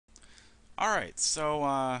Alright,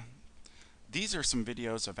 so these are some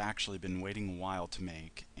videos I've actually been waiting a while to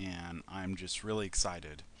make, and I'm just really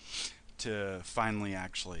excited to finally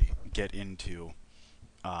actually get into,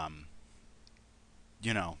 um,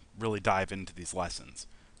 really dive into these lessons.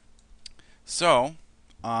 So,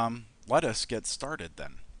 let us get started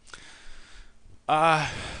then. The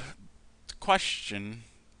question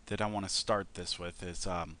that I want to start this with is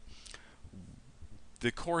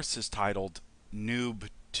the course is titled Noob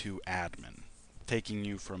to Admin, taking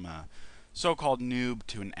you from a so-called noob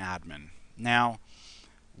to an admin. Now,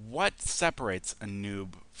 what separates a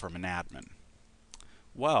noob from an admin?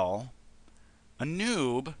 Well, a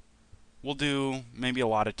noob will do maybe a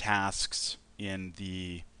lot of tasks in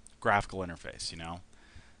the graphical interface.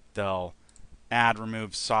 They'll add,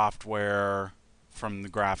 remove software from the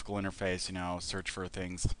graphical interface, search for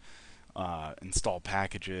things, install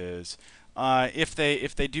packages. If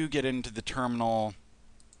they do get into the terminal,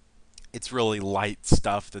 it's really light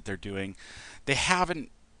stuff that they're doing. They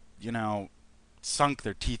haven't, you know, sunk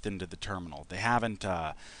their teeth into the terminal. They haven't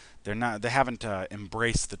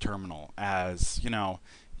embraced the terminal as,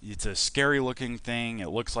 it's a scary looking thing. It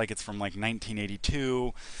looks like it's from like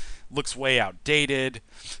 1982. Looks way outdated.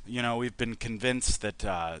 We've been convinced that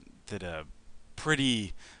a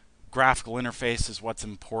pretty graphical interface is what's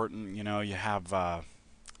important. You have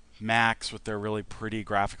Macs with their really pretty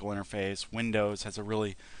graphical interface. Windows has a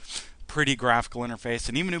really pretty graphical interface,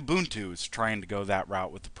 and even Ubuntu is trying to go that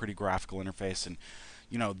route with the pretty graphical interface. And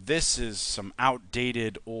this is some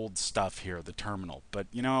outdated old stuff here, the terminal. But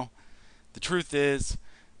the truth is,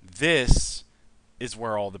 this is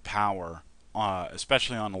where all the power,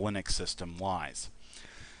 especially on a Linux system, lies.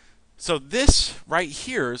 So this right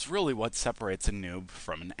here is really what separates a noob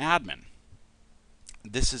from an admin.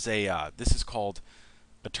 This is called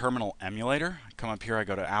a terminal emulator. I come up here, I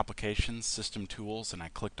go to Applications, System Tools, and I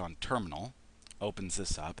clicked on Terminal. Opens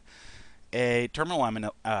this up. A terminal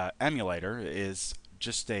emulator is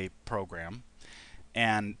just a program,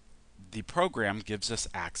 and the program gives us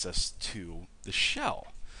access to the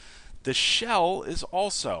shell. The shell is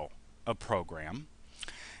also a program,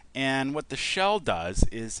 and what the shell does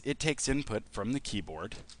is it takes input from the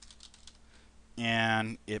keyboard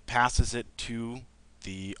and it passes it to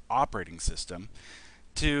the operating system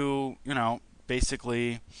to,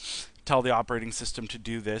 basically tell the operating system to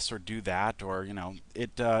do this or do that, or,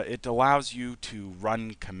 it allows you to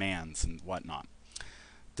run commands and whatnot.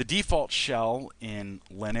 The default shell in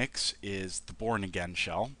Linux is the born again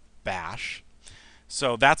shell, bash.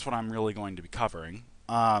 So that's what I'm really going to be covering.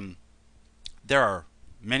 There are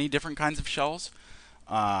many different kinds of shells.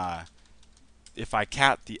 If I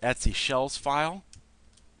cat the etc shells file,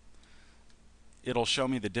 it'll show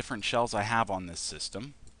me the different shells I have on this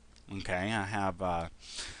system. Okay, I have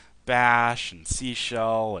bash and C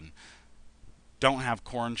shell, and don't have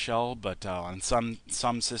corn shell, but on some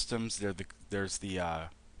systems there's the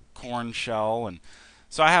corn shell, and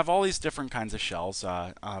so I have all these different kinds of shells.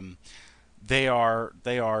 They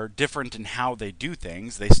are different in how they do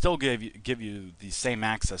things. They still give you the same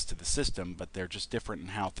access to the system, but they're just different in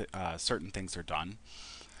how certain things are done.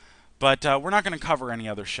 But we're not going to cover any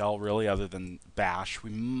other shell really other than bash. We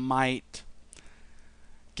might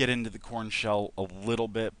get into the corn shell a little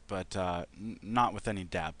bit, but not with any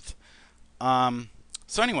depth.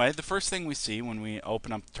 So anyway, the first thing we see when we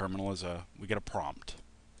open up the terminal is we get a prompt.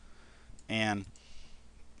 And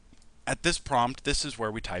at this prompt, this is where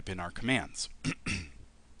we type in our commands.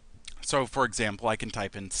 So for example, I can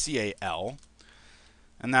type in CAL,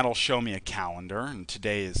 and that'll show me a calendar, and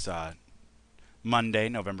today is Monday,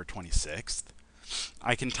 November 26th.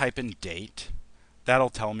 I can type in date. That'll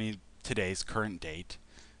tell me today's current date,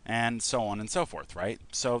 and so on and so forth, right?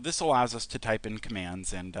 So this allows us to type in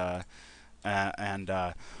commands, and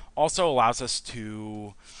also allows us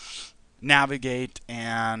to navigate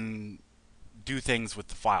and do things with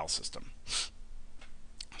the file system.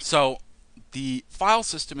 So the file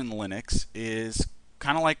system in Linux is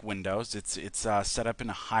kind of like Windows. It's set up in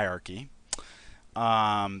a hierarchy.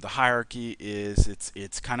 The hierarchy is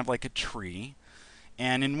it's kind of like a tree,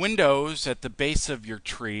 and in Windows, at the base of your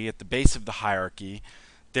tree, at the base of the hierarchy,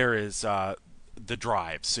 there is the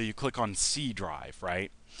drive. So you click on C drive,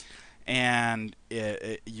 right? And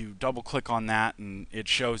you double click on that, and it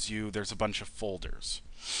shows you there's a bunch of folders.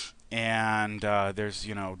 And there's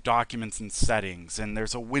documents and settings, and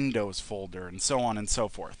there's a Windows folder, and so on and so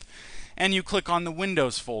forth. And you click on the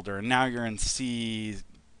Windows folder, and now you're in C:/Windows,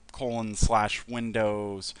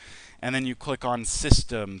 and then you click on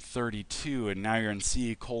System 32, and now you're in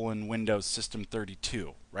C:/Windows System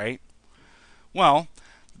 32, right? Well,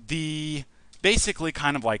 basically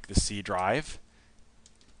kind of like the C drive,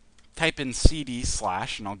 type in cd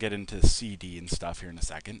slash, and I'll get into cd and stuff here in a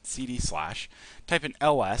second, cd slash, type in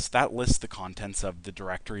ls, that lists the contents of the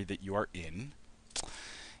directory that you are in.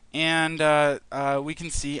 And we can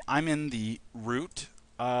see I'm in the root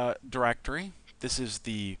directory. This is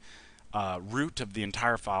the root of the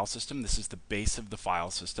entire file system. This is the base of the file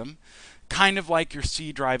system. Kind of like your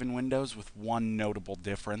C drive in Windows, with one notable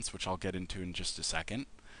difference, which I'll get into in just a second.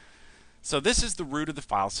 So this is the root of the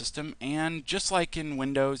file system, and just like in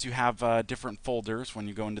Windows you have different folders when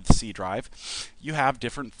you go into the C drive, you have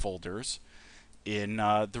different folders in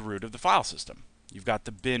the root of the file system. You've got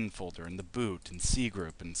the bin folder and the boot and C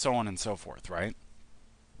group and so on and so forth, right?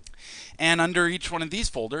 And under each one of these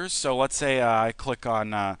folders, so let's say I click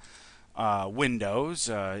on Windows,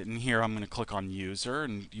 and here I'm going to click on user,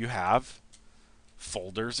 and you have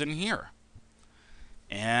folders in here.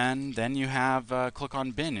 And then you have click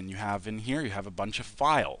on bin, and you have in here you have a bunch of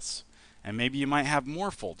files, and maybe you might have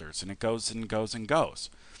more folders, and it goes and goes and goes.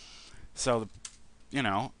 So you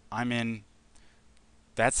know, I'm in,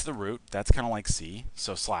 that's the root, that's kind of like C,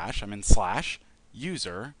 so slash, I'm in slash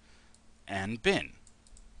user and bin.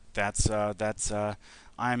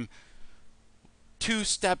 I'm 2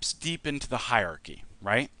 steps deep into the hierarchy,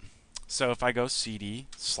 right? So if I go cd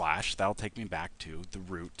slash, that'll take me back to the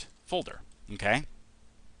root folder. Okay.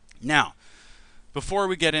 Now, before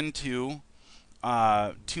we get into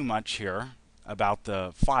too much here about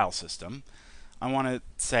the file system, I want to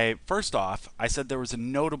say, first off, I said there was a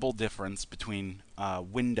notable difference between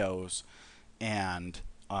Windows and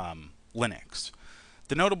Linux.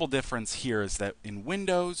 The notable difference here is that in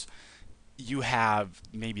Windows, you have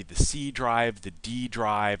maybe the C drive, the D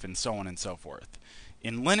drive, and so on and so forth.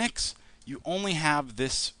 In Linux, you only have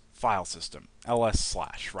this file system,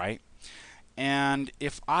 ls/, right? And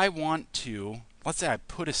if I want to, let's say I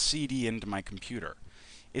put a CD into my computer,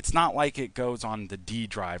 it's not like it goes on the D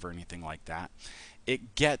drive or anything like that.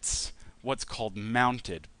 It gets what's called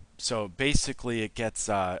mounted. So basically it gets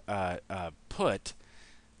put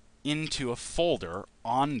into a folder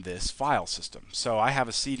on this file system. So I have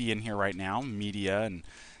a CD in here right now, media, and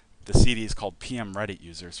the CD is called PM Reddit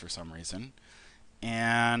users for some reason.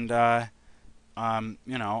 And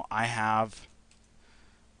you know, I have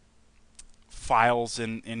files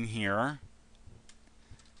in here.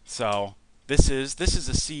 So this is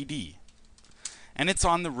a CD, and it's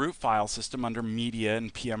on the root file system under media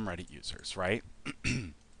and PM Reddit users, right?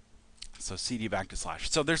 So CD back to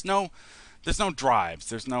slash. So there's no drives.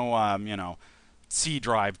 There's no you know, C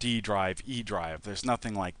drive, D drive, E drive. There's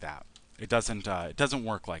nothing like that. It doesn't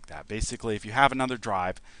work like that. Basically, if you have another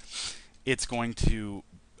drive, it's going to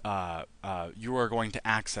you are going to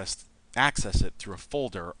access it through a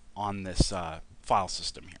folder on this file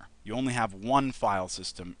system here. You only have one file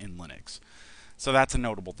system in Linux. So that's a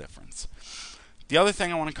notable difference. The other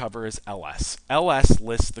thing I want to cover is ls. ls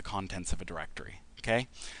lists the contents of a directory. Okay?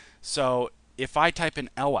 So if I type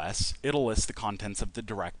in ls, it'll list the contents of the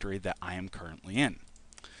directory that I am currently in.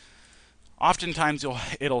 Oftentimes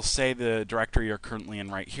it'll say the directory you're currently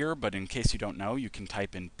in right here, but in case you don't know, you can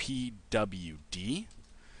type in pwd,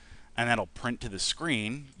 and that'll print to the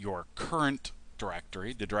screen your current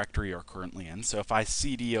directory, the directory you're currently in. So if I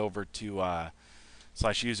cd over to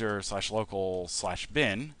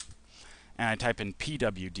 /user/local/bin, and I type in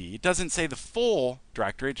pwd, it doesn't say the full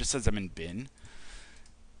directory, it just says I'm in bin.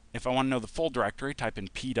 If I want to know the full directory, type in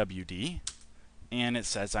pwd, and it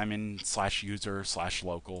says I'm in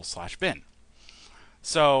 /user/local/bin.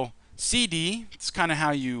 So cd, it's kind of how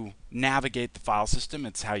you navigate the file system.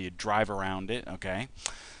 It's how you drive around it, okay?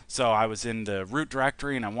 So I was in the root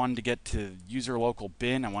directory and I wanted to get to user local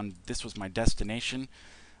bin. This was my destination.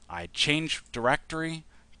 I changed directory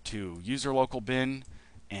to user local bin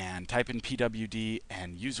and type in pwd,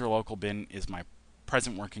 and user local bin is my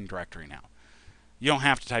present working directory now. You don't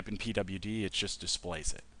have to type in pwd, it just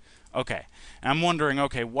displays it. Okay, and I'm wondering,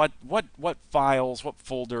 okay, what files, what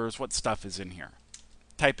folders, what stuff is in here?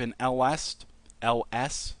 Type in ls,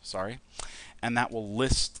 and that will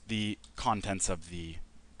list the contents of the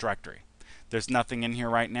directory. There's nothing in here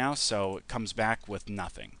right now, so it comes back with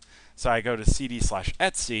nothing. So I go to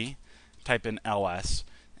cd/etc, type in ls,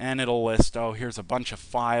 and it'll list, oh, here's a bunch of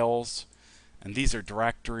files, and these are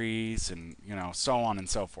directories, and you know, so on and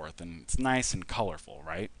so forth, and it's nice and colorful,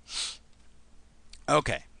 right?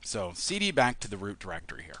 Okay, so cd back to the root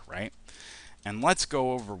directory here, right? And let's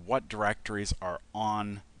go over what directories are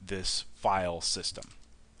on this file system.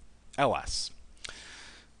 ls.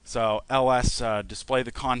 So ls display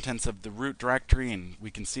the contents of the root directory, and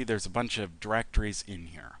we can see there's a bunch of directories in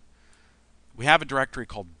here. We have a directory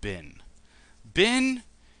called bin. Bin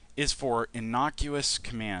is for innocuous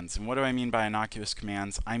commands. And what do I mean by innocuous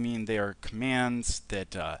commands? I mean they are commands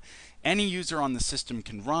that any user on the system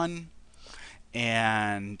can run,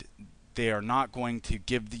 and they are not going to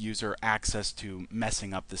give the user access to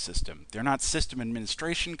messing up the system. They're not system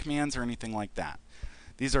administration commands or anything like that.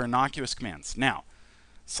 These are innocuous commands. Now,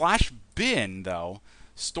 /bin, though,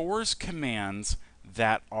 stores commands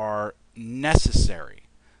that are necessary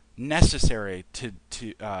to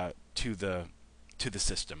the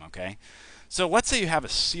system. Okay, so let's say you have a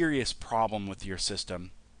serious problem with your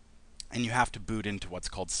system, and you have to boot into what's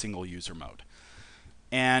called single user mode.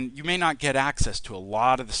 And you may not get access to a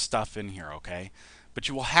lot of the stuff in here, okay? But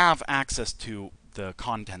you will have access to the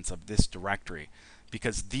contents of this directory,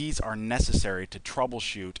 because these are necessary to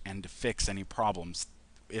troubleshoot and to fix any problems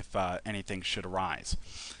if anything should arise.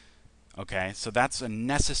 Okay, so that's a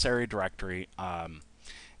necessary directory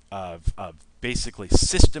of basically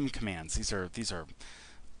system commands. These are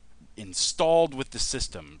installed with the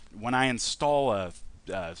system. When I install a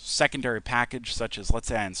secondary package, such as, let's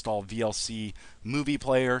say I install VLC movie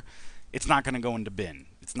player, it's not going to go into bin.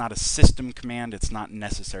 It's not a system command. It's not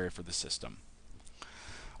necessary for the system.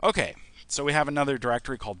 Okay, so we have another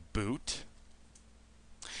directory called boot.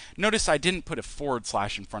 Notice I didn't put a /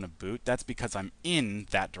 in front of boot. That's because I'm in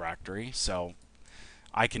that directory, so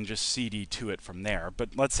I can just cd to it from there.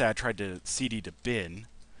 But let's say I tried to cd to bin.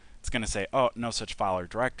 It's going to say, oh, no such file or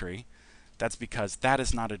directory. That's because that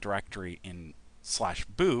is not a directory in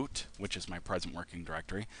 /boot, which is my present working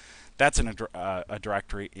directory. That's in a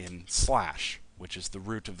directory in /, which is the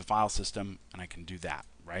root of the file system, and I can do that,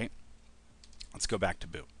 right? Let's go back to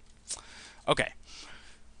boot. Okay,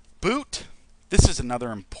 boot. This is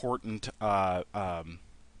another important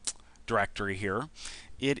directory here.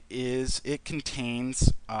 It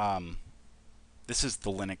contains this is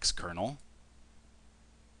the Linux kernel.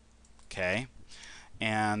 Okay.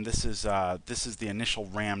 And this is the initial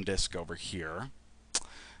RAM disk over here,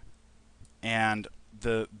 and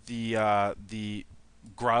the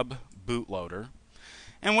grub bootloader.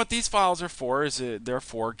 And what these files are for is they're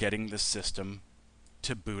for getting the system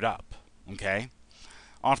to boot up. Okay.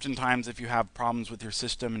 Oftentimes, if you have problems with your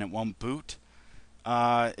system and it won't boot,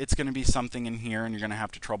 it's going to be something in here, and you're going to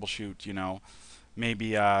have to troubleshoot. You know,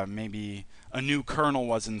 maybe a new kernel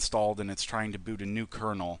was installed and it's trying to boot a new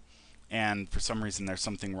kernel, and for some reason there's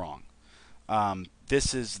something wrong.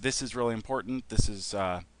 This is really important. This is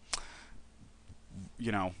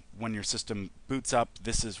you know, when your system boots up,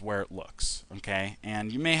 this is where it looks. Okay,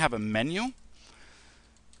 and you may have a menu.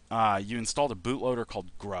 You installed a bootloader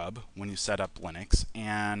called grub when you set up Linux,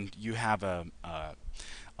 and you have a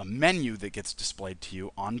menu that gets displayed to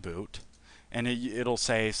you on boot. And it'll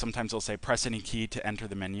say, sometimes it'll say press any key to enter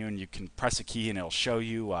the menu, and you can press a key and it'll show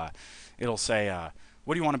you, it'll say,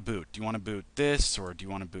 what do you want to boot? Do you want to boot this, or do you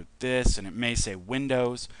want to boot this? And it may say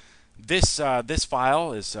Windows. This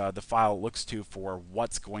file is the file it looks to for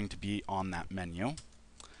what's going to be on that menu.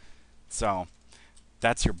 So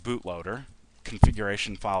that's your bootloader,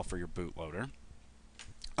 configuration file for your bootloader.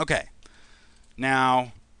 Okay,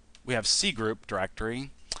 now we have cgroup directory.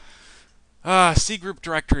 Cgroup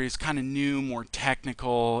directory is kind of new, more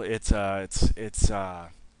technical.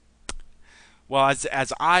 Well,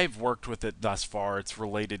 as I've worked with it thus far, it's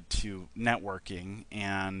related to networking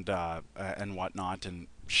and whatnot, and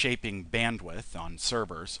shaping bandwidth on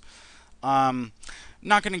servers.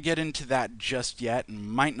 Not going to get into that just yet, and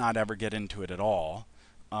might not ever get into it at all.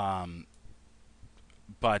 Yeah,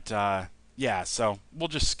 so we'll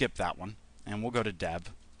just skip that one, and we'll go to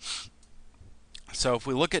dev. So if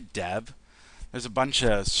we look at dev, there's a bunch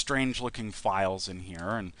of strange-looking files in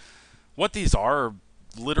here, and what these are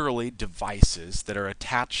literally devices that are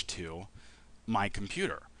attached to my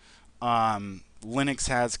computer. Linux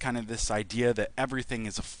has kind of this idea that everything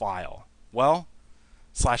is a file. Well,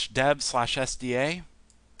 /dev/sda,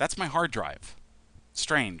 that's my hard drive.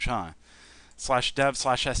 Strange, huh?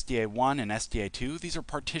 /dev/sda1 and sda2, these are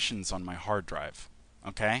partitions on my hard drive.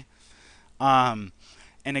 Okay? An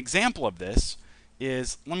example of this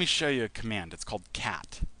is, let me show you a command. It's called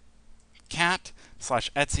cat.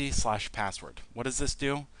 cat/etsy/password. What does this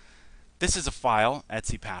do? This is a file,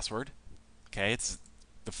 Etsy password. Okay,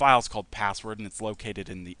 the file's called password, and it's located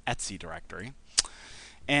in the Etsy directory.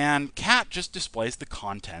 And cat just displays the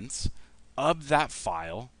contents of that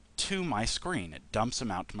file to my screen. It dumps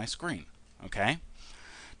them out to my screen. Okay.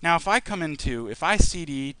 Now, if I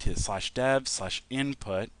cd to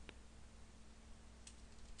 /dev/input,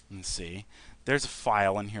 let's see, there's a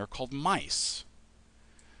file in here called mice.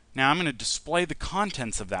 Now I'm going to display the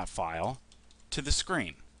contents of that file to the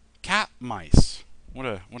screen. Cat mice. What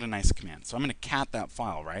a nice command. So I'm going to cat that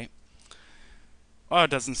file, right? Oh, it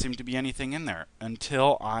doesn't seem to be anything in there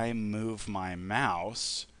until I move my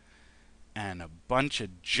mouse and a bunch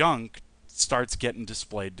of junk starts getting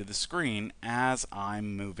displayed to the screen as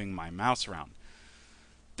I'm moving my mouse around.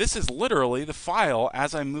 This is literally the file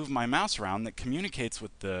as I move my mouse around that communicates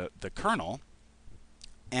with the kernel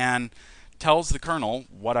and tells the kernel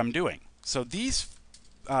what I'm doing. So these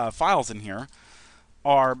files in here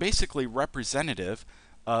are basically representative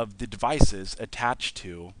of the devices attached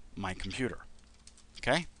to my computer.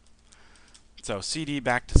 Okay? So cd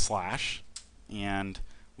back to slash, and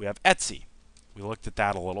we have etc. We looked at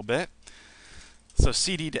that a little bit. So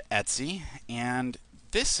cd to etc, and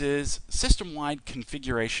this is system-wide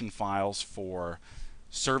configuration files for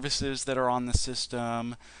services that are on the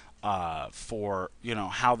system, for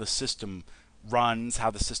how the system runs,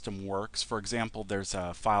 how the system works. For example, there's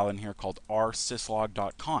a file in here called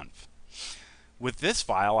rsyslog.conf. With this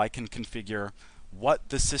file, I can configure what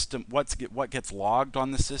the system, what gets logged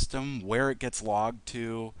on the system, where it gets logged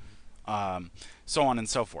to, so on and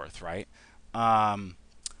so forth, right?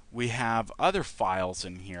 We have other files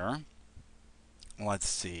in here. Let's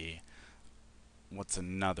see, what's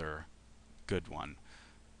another good one?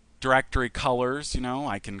 Directory colors.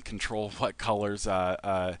 I can control what colors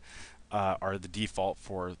are the default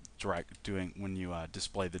for doing when you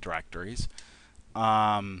display the directories.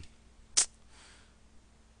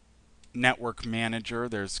 Network manager,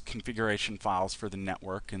 there's configuration files for the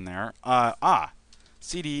network in there.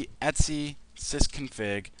 cd etc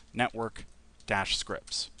sysconfig network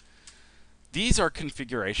 -scripts. These are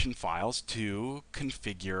configuration files to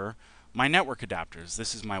configure my network adapters.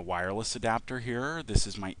 This is my wireless adapter here. This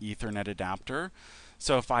is my Ethernet adapter.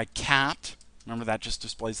 So if I cat, remember that just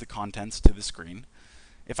displays the contents to the screen.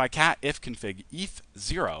 If I cat ifconfig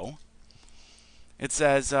eth0, it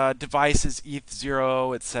says device is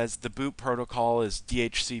eth0. It says the boot protocol is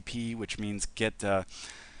DHCP, which means get an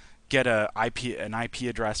IP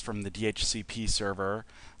address from the DHCP server.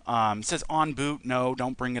 It says on boot, no,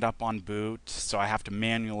 don't bring it up on boot, so I have to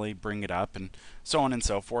manually bring it up, and so on and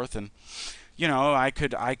so forth. And I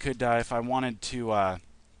could if I wanted to,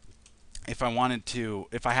 if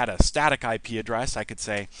I had a static IP address, I could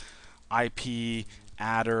say IP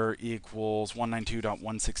adder equals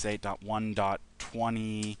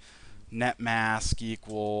 192.168.1.20, netmask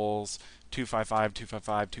equals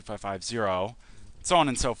 255.255.255.0, so on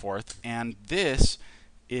and so forth. And this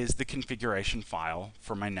is the configuration file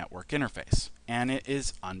for my network interface. And it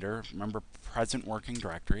is under, remember, present working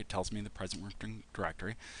directory. It tells me the present working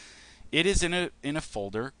directory. It is in a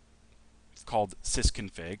folder called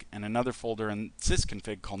sysconfig, and another folder in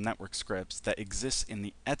sysconfig called network scripts that exists in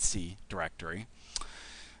the etc directory.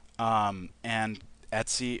 And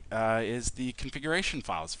etc is the configuration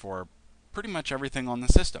files for pretty much everything on the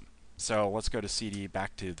system. So let's go to cd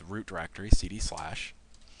back to the root directory, cd/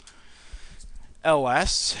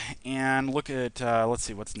 ls, and look at, let's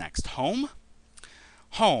see, what's next? Home?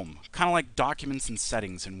 Home, kind of like documents and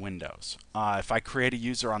settings in Windows. If I create a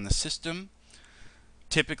user on the system,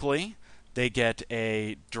 typically they get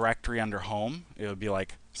a directory under home. It would be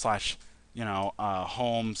like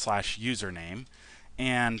home/username,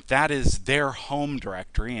 and that is their home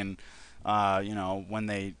directory. And when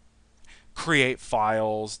they create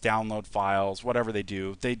files, download files, whatever they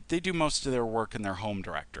do do most of their work in their home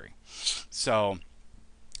directory. So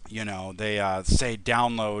they say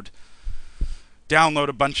download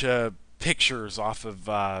a bunch of pictures off of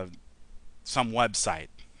some website.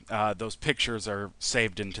 Those pictures are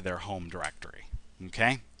saved into their home directory.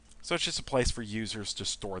 Okay, so it's just a place for users to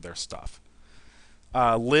store their stuff.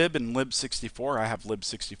 Lib and lib64. I have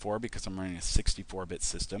lib64 because I'm running a 64-bit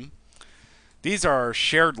system. These are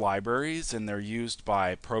shared libraries, and they're used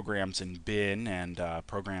by programs in bin and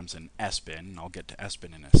programs in sbin. And I'll get to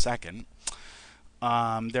sbin in a second.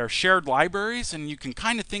 They're shared libraries, and you can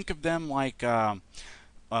kind of think of them like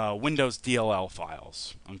Windows DLL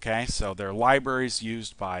files. Okay, so they're libraries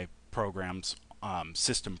used by programs,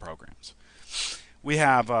 system programs. We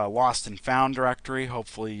have a lost and found directory.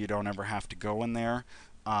 Hopefully you don't ever have to go in there.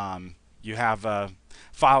 You have a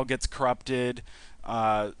file gets corrupted,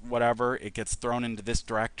 whatever, it gets thrown into this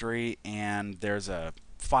directory, and there's a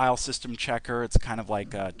file system checker. It's kind of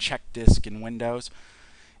like a check disk in Windows,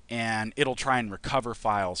 and it'll try and recover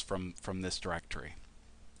files from this directory.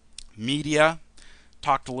 Media,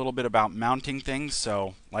 talked a little bit about mounting things.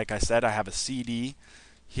 So like I said, I have a CD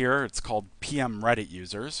here. It's called PM Reddit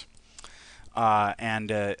users. I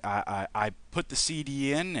put the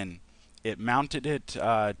CD in, and it mounted it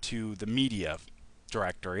to the media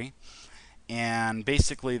directory. And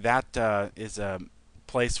basically that is a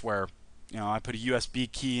place where I put a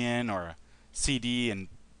USB key in or a CD, and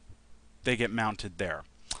they get mounted there.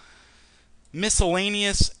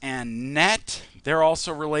 Miscellaneous and net, they're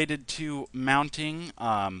also related to mounting.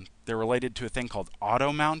 They're related to a thing called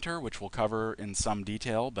auto mounter, which we'll cover in some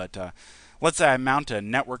detail. But let's say I mount a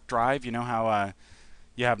network drive. You know how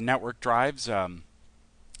you have network drives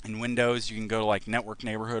in Windows? You can go to like Network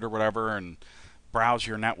Neighborhood or whatever and browse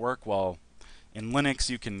your network. Well, in Linux,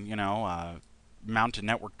 you can mount a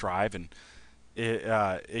network drive, and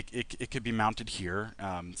it could be mounted here,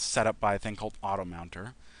 set up by a thing called auto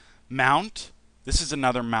mounter. Mount, this is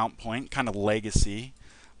another mount point, kind of legacy,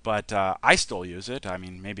 but I still use it. I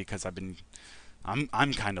mean, maybe because I'm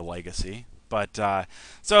kind of legacy. But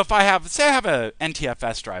so if I have, say I have a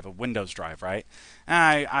NTFS drive, a Windows drive, right?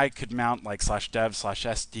 And I could mount like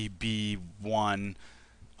 /dev/sdb1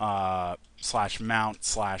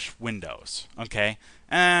 /mount/Windows, okay?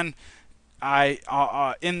 And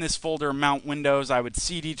I in this folder mount Windows, I would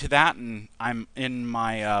cd to that, and I'm in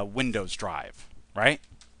my Windows drive, right?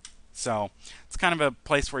 So it's kind of a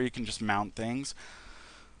place where you can just mount things.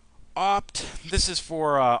 Opt, this is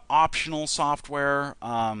for optional software.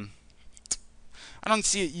 I don't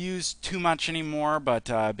see it used too much anymore, but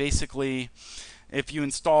basically if you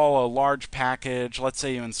install a large package, let's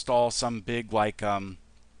say you install some big like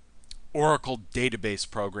Oracle database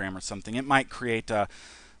program or something, it might create a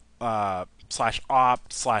 /opt/Oracle/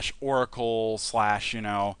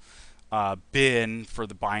 bin for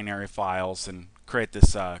the binary files and create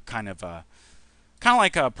this kind of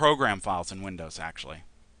like program files in Windows. Actually,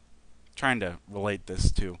 trying to relate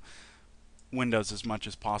this to Windows as much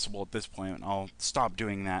as possible at this point. I'll stop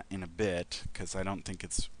doing that in a bit because I don't think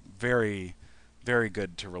it's very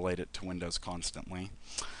good to relate it to Windows constantly.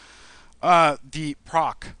 The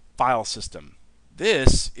proc file system.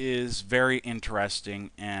 This is very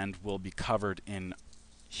interesting and will be covered in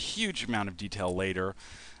huge amount of detail later.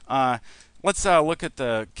 Let's look at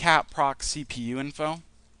the cat proc CPU info.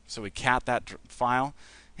 So we cat that file,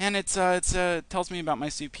 and it tells me about my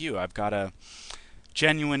CPU. I've got a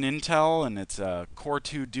genuine Intel, and it's a Core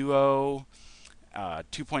 2 Duo,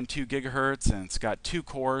 2.2 gigahertz, and it's got 2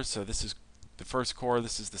 cores. So this is the first core,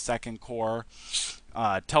 this is the second core.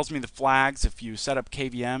 It tells me the flags. If you set up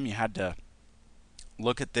KVM, you had to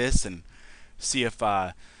look at this and see if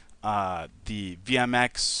the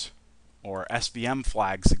VMX or SVM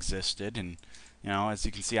flags existed, and as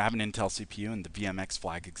you can see, I have an Intel CPU and the VMX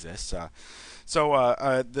flag exists. The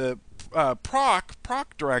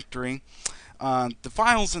proc directory, the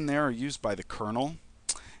files in there are used by the kernel,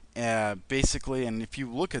 basically. And if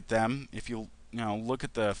you look at them, if you look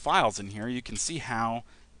at the files in here, you can see how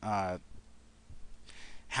the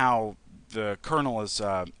kernel is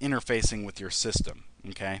interfacing with your system.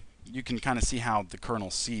 Okay, you can kind of see how the kernel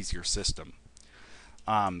sees your system.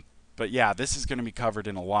 But yeah, this is going to be covered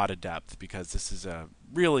in a lot of depth because this is a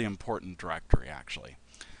really important directory, actually.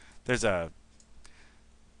 There's a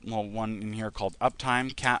one in here called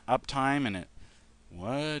uptime, cat uptime, and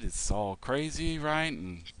it's all crazy, right?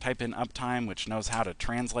 And type in uptime, which knows how to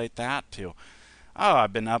translate that to, oh,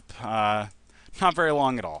 I've been up not very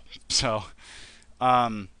long at all. So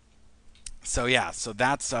yeah, so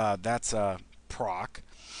that's proc.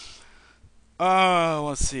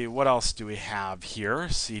 Let's see, what else do we have here?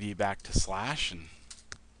 CD back to / and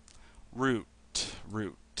root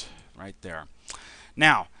right there.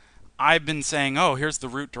 Now, I've been saying, oh, here's the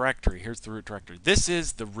root directory. Here's the root directory. This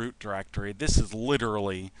is the root directory. This is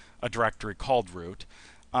literally a directory called root.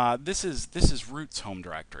 This is root's home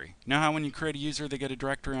directory. You know how when you create a user, they get a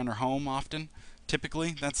directory under home often?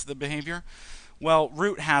 Typically, that's the behavior. Well,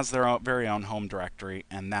 root has their very own home directory,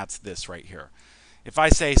 and that's this right here. If I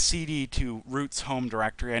say cd to root's home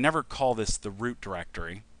directory, I never call this the root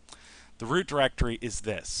directory. The root directory is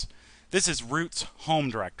this. This is root's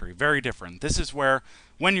home directory, very different. This is where,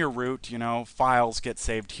 when you're root, files get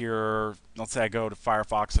saved here. Let's say I go to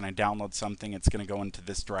Firefox and I download something, it's going to go into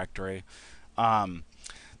this directory.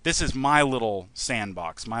 This is my little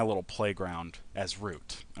sandbox, my little playground as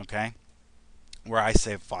root, okay, where I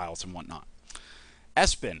save files and whatnot.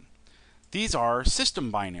 SBIN. These are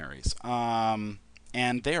system binaries,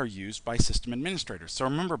 and they are used by system administrators. So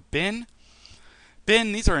remember bin,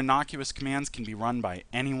 these are innocuous commands, can be run by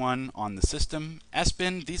anyone on the system.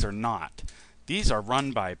 SBIN, these are not. These are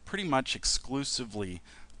run by pretty much exclusively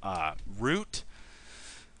root.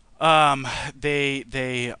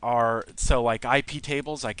 They are, so like IP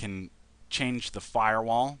tables, I can change the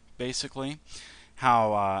firewall, basically,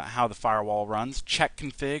 how the firewall runs. Check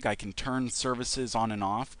config, I can turn services on and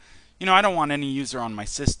off. I don't want any user on my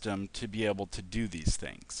system to be able to do these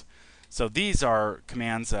things. So these are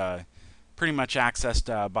commands pretty much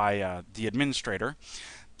accessed by the administrator.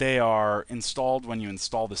 They are installed when you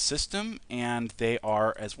install the system, and they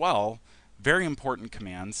are as well very important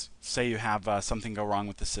commands. Say you have something go wrong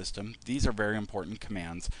with the system. These are very important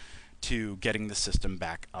commands to getting the system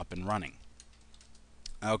back up and running.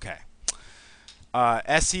 Okay.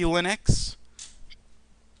 SE Linux,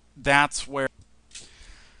 that's where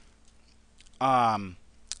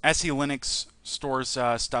SE Linux stores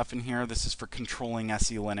stuff in here. This is for controlling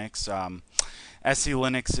SE Linux. SE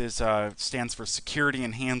Linux is stands for Security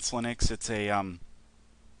Enhanced Linux. It's a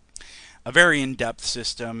very in-depth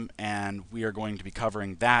system, and we are going to be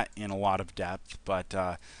covering that in a lot of depth. But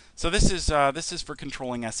so this is for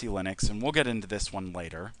controlling SE Linux, and we'll get into this one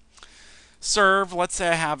later. Serve. Let's say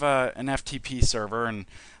I have an FTP server, and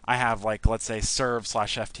I have, like, let's say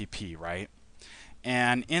serve/FTP, right?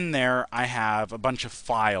 And in there, I have a bunch of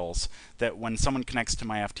files that when someone connects to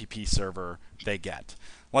my FTP server, they get.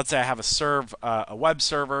 Let's say I have a web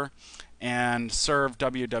server, and serve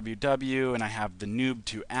www, and I have the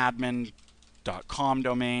noob2admin.com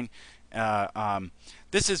domain.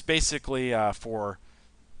 This is basically for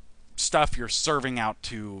stuff you're serving out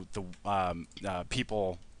to the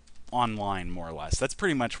people online, more or less. That's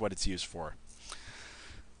pretty much what it's used for.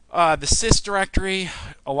 The sys directory,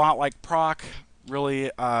 a lot like proc,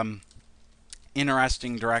 really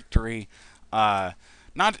interesting directory.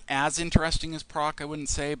 Not as interesting as proc, I wouldn't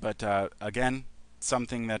say, but again,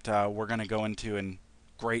 something that we're going to go into in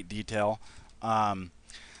great detail.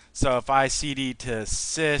 So if I cd to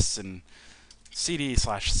sys and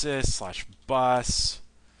cd/sys/bus,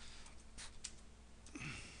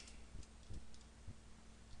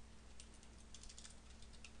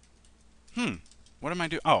 what am I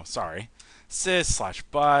doing? Oh, sorry.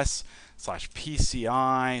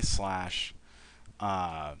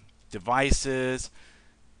 sys/bus/pci/devices,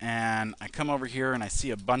 and I come over here and I see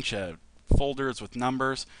a bunch of folders with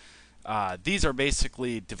numbers. These are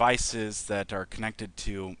basically devices that are connected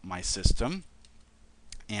to my system,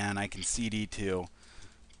 and I can cd to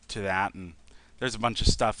that, and there's a bunch of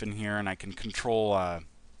stuff in here, and I can control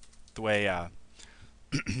the way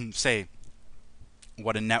say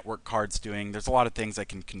what a network card's doing. There's a lot of things I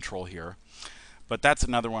can control here, but that's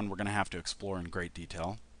another one we're going to have to explore in great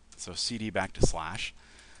detail. So cd back to slash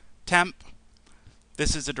temp.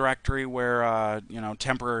 This is a directory where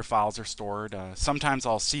temporary files are stored. Sometimes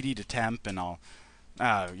I'll cd to temp, and I'll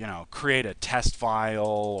create a test file,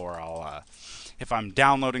 or I'll if I'm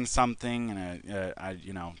downloading something and I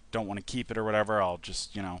don't want to keep it or whatever, I'll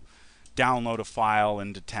just download a file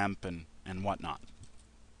into temp and whatnot.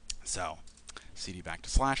 So cd back to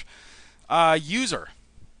slash. User.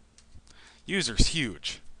 User's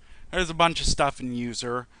huge. There's a bunch of stuff in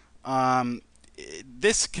user.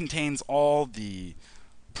 This contains all the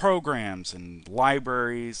programs and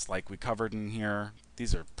libraries like we covered in here.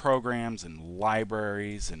 These are programs and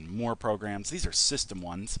libraries and more programs. These are system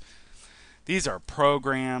ones. These are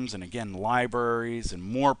programs and, again, libraries and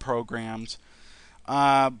more programs.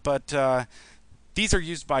 But these are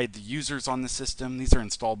used by the users on the system. These are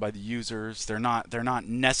installed by the users. They're not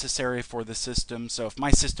necessary for the system. So if my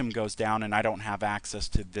system goes down and I don't have access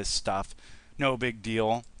to this stuff, no big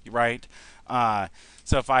deal, right?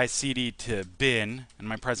 So if I cd to bin, and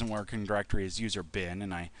my present working directory is user bin,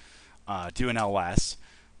 and I do an ls,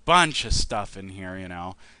 bunch of stuff in here,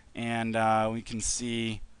 and we can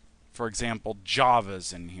see, for example,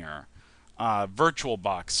 Java's in here.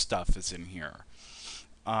 VirtualBox stuff is in here.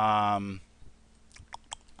 I'm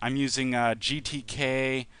using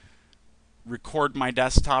GTK record my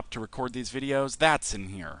desktop to record these videos. That's in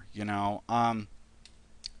here,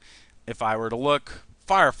 if I were to look,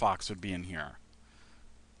 Firefox would be in here.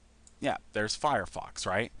 Yeah, there's Firefox,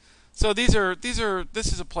 right? So this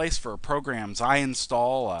is a place for programs I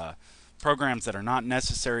install, programs that are not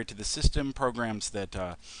necessary to the system, programs that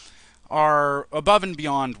are above and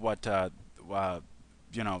beyond what the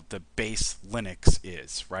base Linux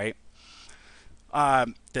is, right?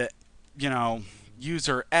 The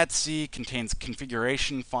user etc contains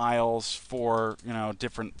configuration files for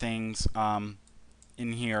different things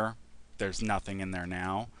in here. There's nothing in there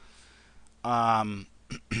now.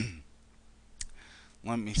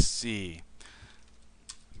 Let me see.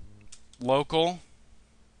 Local.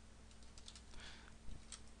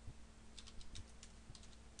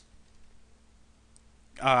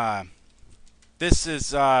 This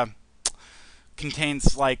is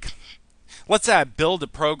contains, like, let's say I build a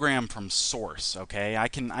program from source. Okay, I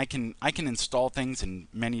can install things in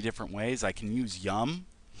many different ways. I can use yum,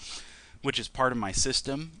 which is part of my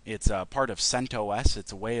system. It's a part of CentOS.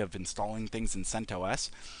 It's a way of installing things in CentOS.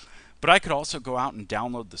 But I could also go out and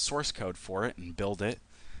download the source code for it and build it.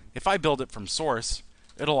 If I build it from source,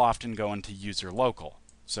 it'll often go into user local.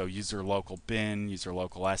 So user local bin, user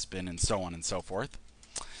local sbin, and so on and so forth.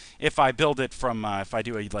 If I build it from, if I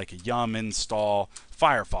do like a yum install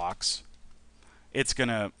Firefox, it's going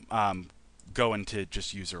to go into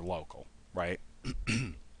just user local, right?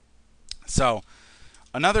 So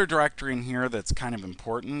another directory in here that's kind of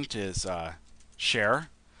important is share.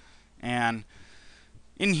 And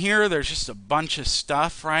in here, there's just a bunch of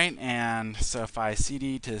stuff, right? And so if I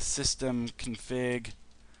cd to system config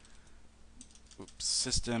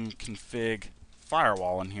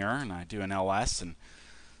firewall in here, and I do an ls, and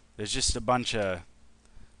there's just a bunch of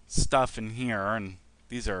stuff in here, and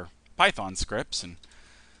these are Python scripts. And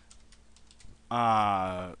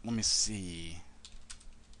let me see.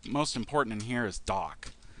 Most important in here is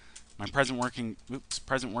doc. My present working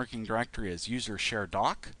directory is user share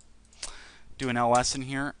doc. Do an ls in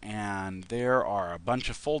here, and there are a bunch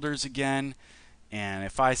of folders again. And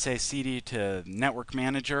if I say cd to network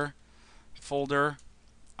manager folder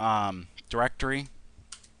directory,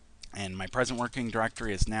 and my present working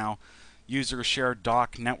directory is now user share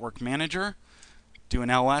doc network manager, do an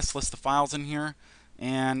ls, list the files in here,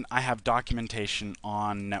 and I have documentation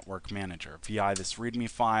on network manager vi this readme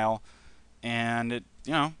file, and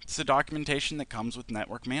it's the documentation that comes with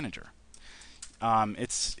network manager.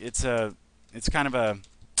 It's kind of a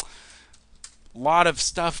lot of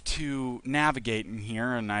stuff to navigate in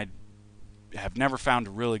here, and I have never found a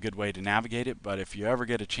really good way to navigate it, but if you ever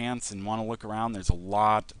get a chance and want to look around, there's a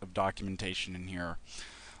lot of documentation in here.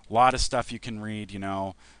 A lot of stuff you can read,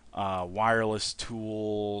 wireless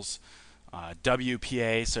tools,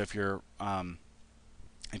 WPA. So if your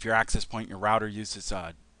access point, your router uses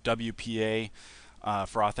WPA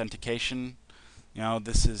for authentication,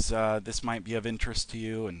 this might be of interest to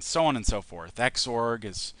you, and so on and so forth. Xorg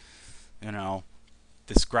is,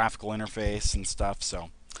 this graphical interface and stuff. So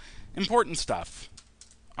important stuff.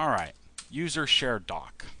 All right, user share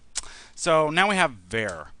doc. So now we have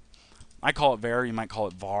var. I call it var. You might call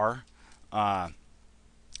it var.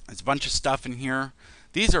 There's a bunch of stuff in here.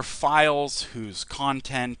 These are files whose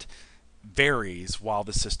content varies while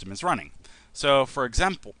the system is running. So for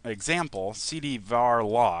example, cd var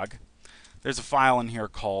log, there's a file in here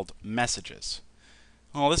called messages.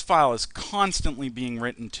 Well, this file is constantly being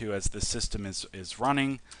written to as the system is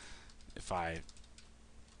running. If I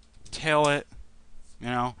tail it,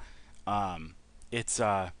 it's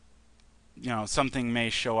something may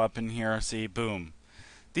show up in here. See, boom.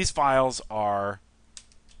 These files are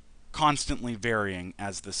constantly varying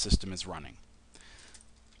as the system is running.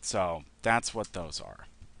 So that's what those are.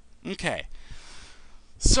 Okay.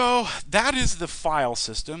 So that is the file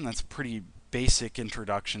system. That's a pretty basic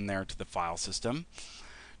introduction there to the file system.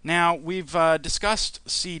 Now we've discussed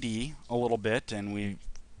CD a little bit, and we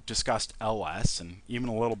discussed ls, and even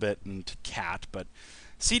a little bit into cat, but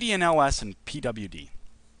CD and ls and pwd.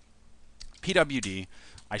 pwd,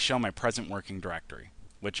 I show my present working directory,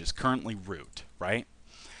 which is currently root, right?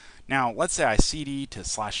 Now let's say I cd to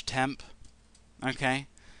 /temp, okay,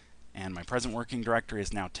 and my present working directory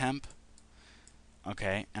is now temp.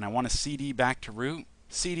 Okay, and I want to cd back to root.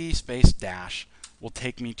 Cd space dash will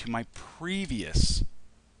take me to my previous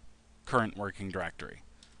current working directory.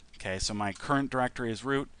 Okay, so my current directory is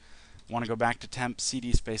root. I want to go back to temp,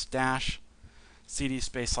 cd space dash, cd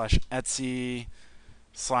space /etc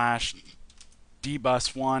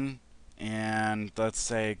 /dbus1, and let's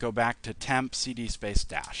say go back to temp, cd space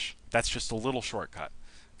dash. That's just a little shortcut.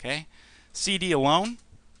 Okay, cd alone,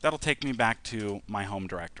 that'll take me back to my home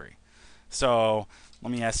directory. So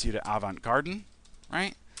let me su to Avant Garden,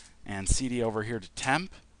 right? And cd over here to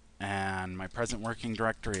temp, and my present working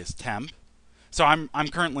directory is temp. So I'm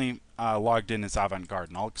currently logged in as Avant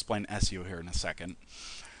Garden. I'll explain su here in a second.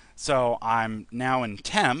 So I'm now in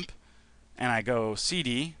temp, and I go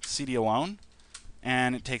cd alone,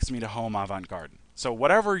 and it takes me to home Avant Garden. So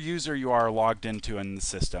whatever user you are logged into in the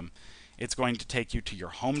system, it's going to take you to your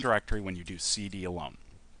home directory when you do cd alone.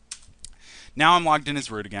 Now I'm logged in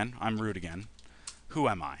as root again. I'm root again. Who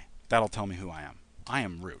am I? That'll tell me who I am. I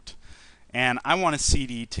am root. And I want to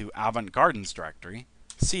cd to Avant Garden's directory,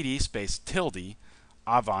 cd space tilde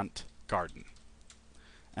Avant Garden.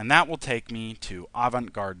 And that will take me to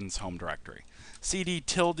Avant Garden's home directory. cd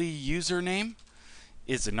tilde username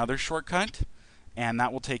is another shortcut, and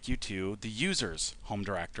that will take you to the user's home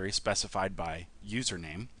directory specified by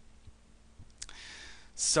username.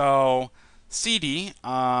 So cd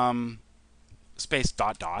space ..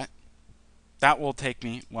 That will take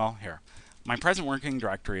me, well, here. My present working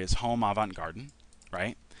directory is home Avant Garden,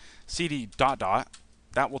 right? cd ..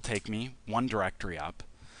 That will take me one directory up.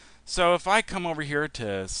 So if I come over here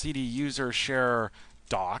to cd user share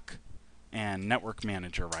doc and network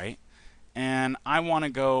manager, right? and I want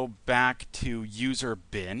to go back to user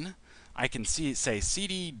bin, I can say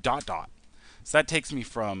cd dot dot. So that takes me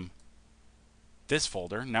from this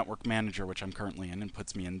folder, Network Manager, which I'm currently in, and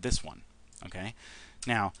puts me in this one. Okay.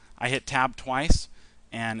 Now I hit tab twice,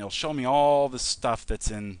 and it'll show me all the stuff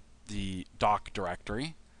that's in the doc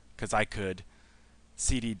directory, because I could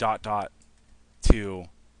cd dot dot to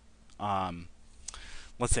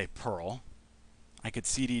let's say Perl. I could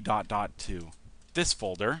cd dot dot to this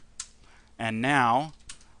folder, and now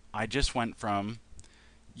I just went from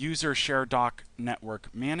user share doc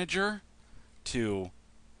network manager to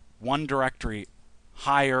one directory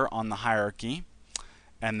higher on the hierarchy,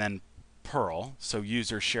 and then Perl, so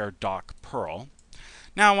user share doc Perl.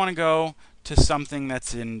 Now I want to go to something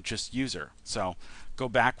that's in just user. So go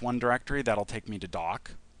back one directory, that'll take me to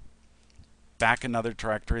doc. Back another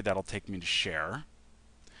directory, that'll take me to share.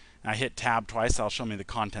 I hit tab twice, that'll show me the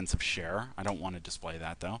contents of share. I don't want to display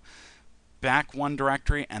that though. Back one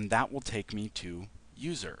directory, and that will take me to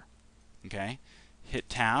user. Okay, hit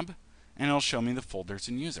tab, and it'll show me the folders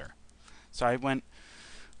in user. So I went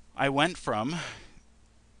from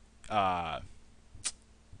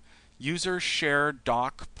user share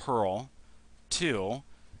doc Perl to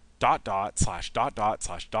dot dot slash dot dot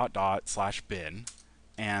slash dot dot slash bin,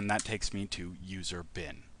 and that takes me to user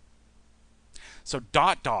bin. So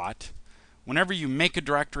dot dot, whenever you make a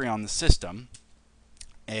directory on the system,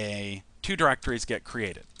 two directories get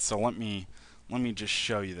created. So let me just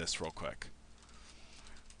show you this real quick.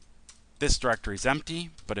 This directory is empty,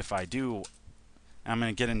 but if I do, I'm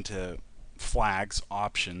going to get into flags,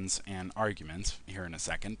 options, and arguments here in a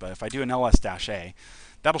second, but if I do an ls-a,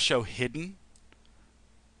 that'll show hidden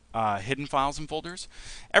files and folders.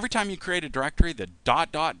 Every time you create a directory, the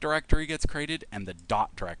dot dot directory gets created and the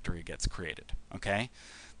dot directory gets created. Okay?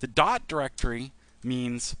 The dot directory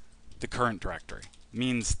means the current directory,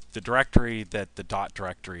 means the directory that the dot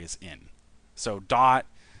directory is in. So dot,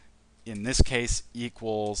 in this case,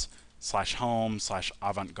 equals /home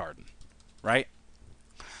 /avant-garden, right?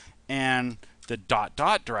 And the dot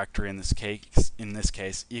dot directory in this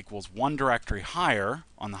case equals one directory higher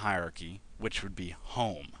on the hierarchy, which would be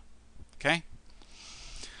home. Okay?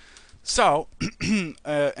 So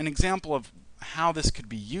an example of how this could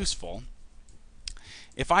be useful,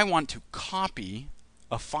 if I want to copy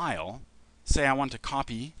a file, say I want to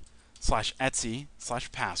copy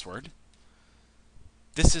 /etc/password,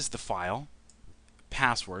 this is the file,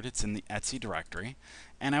 password, it's in the etc directory,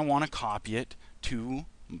 and I want to copy it to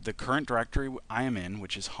the current directory I am in,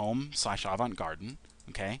 which is home /avant-garden.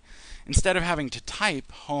 Okay? Instead of having to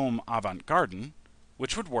type home avant-garden,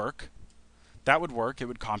 which would work, that would work, it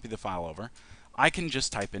would copy the file over, I can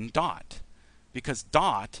just type in dot, because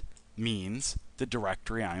dot means the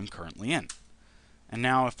directory I am currently in. And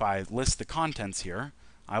now if I list the contents here,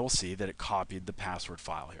 I will see that it copied the password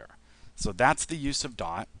file here. So that's the use of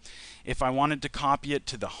dot. If I wanted to copy it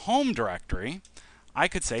to the home directory, I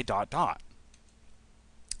could say dot dot.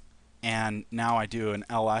 And now I do an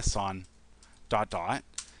ls on dot dot,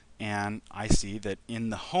 and I see that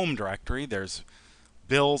in the home directory there's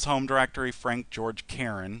Bill's home directory, Frank, George,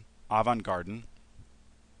 Karen, avant-garden,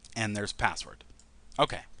 and there's password.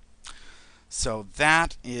 Okay, so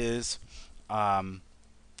that is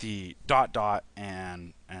the dot dot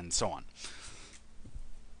and so on.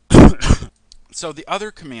 So the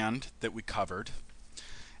other command that we covered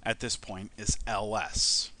at this point is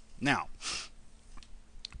ls. Now,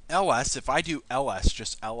 ls, if I do ls,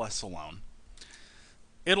 just ls alone,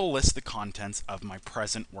 it'll list the contents of my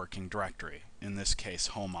present working directory, in this case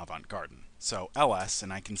home avant-garden. So ls,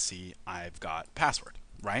 and I can see I've got password,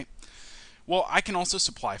 right? Well, I can also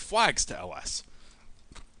supply flags to ls.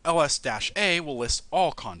 ls-a will list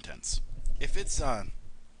all contents. If it's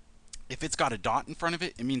got a dot in front of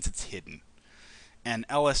it, it means it's hidden. And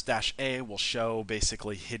ls-a will show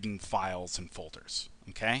basically hidden files and folders.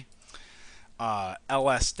 Okay?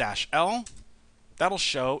 ls-l, that'll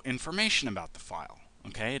show information about the file.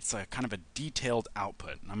 Okay? It's a kind of a detailed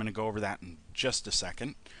output. I'm going to go over that in just a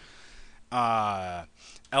second. ls-lh,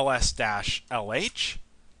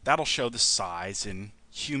 that'll show the size in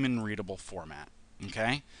human readable format.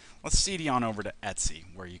 Okay? Let's CD on over to Etsy,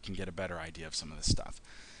 where you can get a better idea of some of this stuff.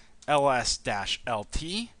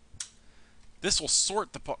 ls-lt, this will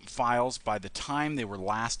sort the files by the time they were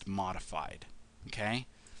last modified. Okay?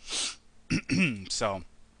 So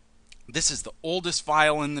this is the oldest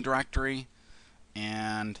file in the directory,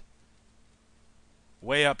 and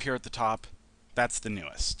way up here at the top, that's the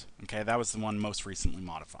newest. Okay, that was the one most recently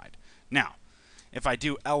modified. Now, if I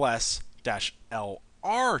do ls-lrt,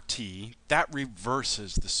 that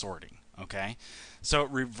reverses the sorting. Okay, so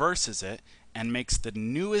it reverses it, and makes the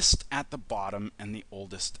newest at the bottom and the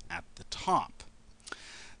oldest at the top.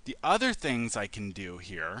 The other things I can do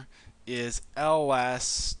here is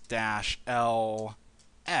ls-ls,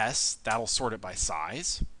 that'll sort it by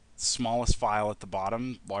size. Smallest file at the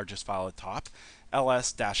bottom, largest file at the top.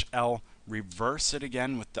 ls-l, reverse it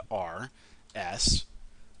again with the r, s,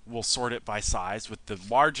 will sort it by size with the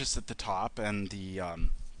largest at the top and the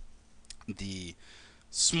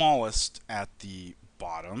smallest at the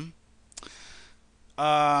bottom.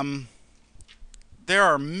 There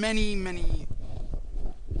are many.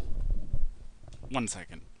 One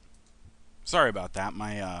second. Sorry about that.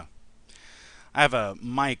 I have a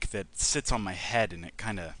mic that sits on my head and it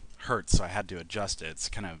kind of hurts, so I had to adjust it. It's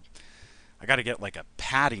kind of, I got to get like a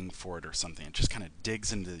padding for it or something. It just kind of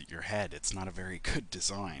digs into your head. It's not a very good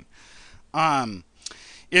design.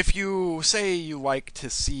 If you say you like to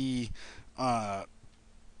see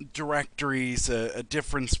directories, a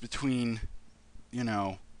difference between, you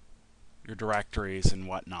know, your directories and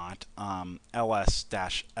whatnot,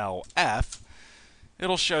 ls-lf,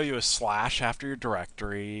 it'll show you a slash after your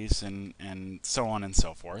directories and so on and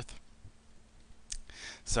so forth.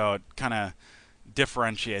 So it kind of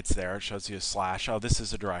differentiates there. It shows you a slash. Oh, this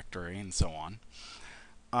is a directory, and so on.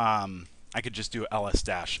 I could just do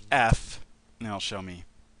ls-f, and it'll show me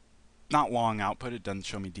not long output. It doesn't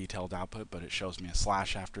show me detailed output, but it shows me a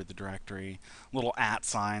slash after the directory. Little @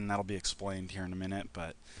 sign, that'll be explained here in a minute,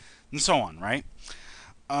 but and so on, right?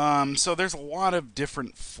 So there's a lot of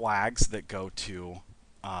different flags that go to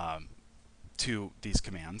these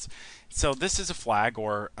commands. So this is a flag,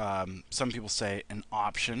 or some people say an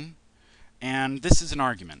option, and this is an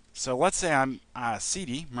argument. So let's say I'm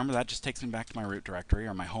cd. Remember, that just takes me back to my root directory,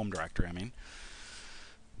 or my home directory, I mean.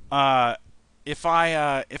 If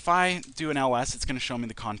I do an ls, it's going to show me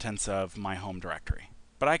the contents of my home directory.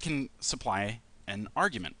 But I can supply an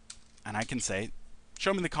argument, and I can say,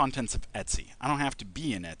 show me the contents of Etsy. I don't have to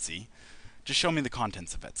be in Etsy. Just show me the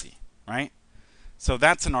contents of Etsy, right? So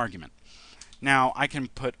that's an argument. Now I can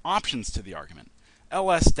put options to the argument.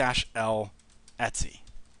 ls-l Etsy,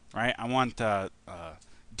 right? I want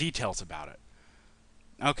details about it.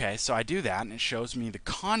 Okay, so I do that, and it shows me the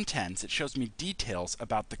contents. It shows me details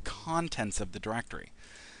about the contents of the directory.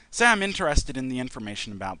 Say I'm interested in the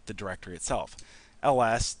information about the directory itself.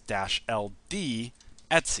 ls-ld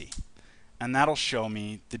Etsy. And that'll show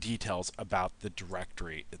me the details about the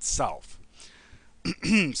directory itself.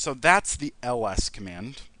 So that's the ls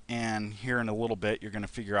command. And here in a little bit, you're going to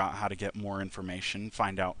figure out how to get more information,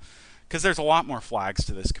 find out, because there's a lot more flags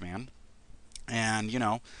to this command. And, you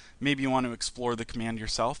know, maybe you want to explore the command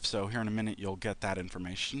yourself, so here in a minute you'll get that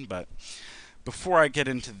information. But before I get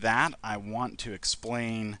into that, I want to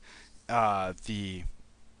explain what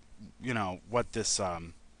this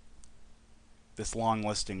this long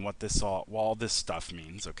listing, what this all this stuff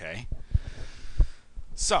means, okay?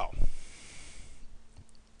 So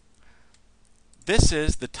this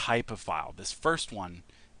is the type of file. This first one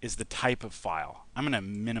is the type of file. I'm going to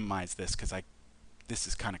minimize this because this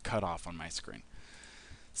is kind of cut off on my screen.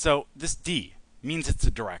 So this D means it's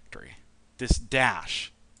a directory. This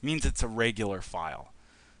dash means it's a regular file.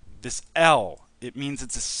 This L, it means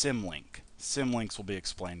it's a symlink. Symlinks will be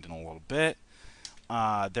explained in a little bit.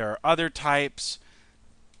 There are other types.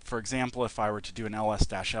 For example, if I were to do an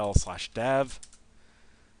ls-l/dev,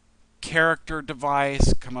 character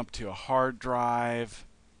device, come up to a hard drive,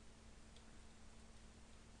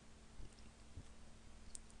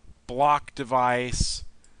 block device,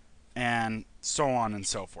 and so on and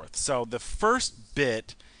so forth. So the first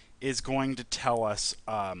bit is going to tell us,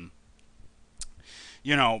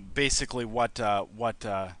 basically what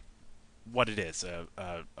it is, a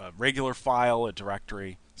regular file, a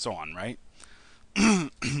directory, so on, right?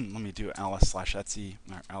 Let me do ls/etsy,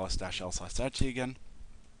 or ls-l/etsy again.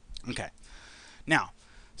 Okay. Now,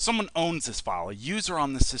 someone owns this file. A user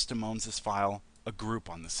on the system owns this file. A group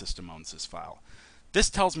on the system owns this file.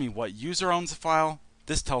 This tells me what user owns the file.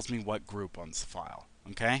 This tells me what group owns the file.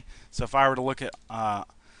 Okay? So if I were to look at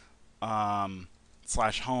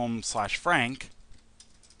 /home/Frank,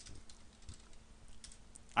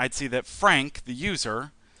 I'd see that Frank, the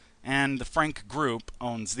user, and the Frank group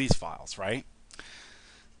owns these files, right?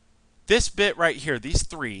 This bit right here, these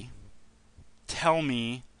three, tell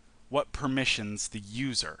me what permissions the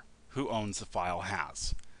user who owns the file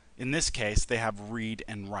has. In this case, they have read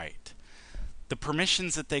and write. The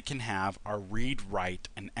permissions that they can have are read, write,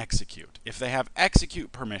 and execute. If they have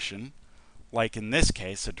execute permission, like in this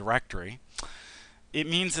case, a directory, it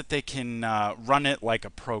means that they can run it like a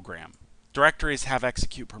program. Directories have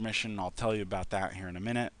execute permission. I'll tell you about that here in a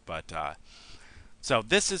minute. But so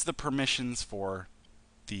this is the permissions for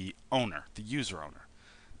the owner, the user owner.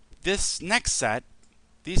 This next set,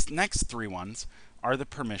 these next three ones, are the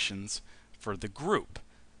permissions for the group.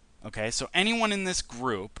 Okay, so anyone in this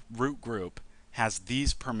group, root group, has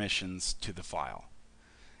these permissions to the file.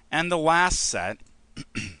 And the last set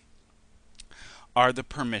are the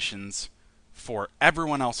permissions for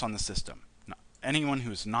everyone else on the system. Anyone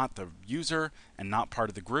who's not the user and not part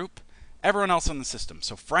of the group, everyone else on the system.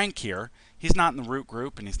 So Frank here, he's not in the root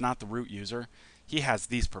group and he's not the root user. He has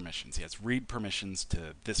these permissions. He has read permissions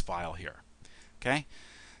to this file here. Okay?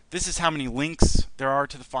 This is how many links there are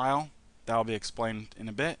to the file. That'll be explained in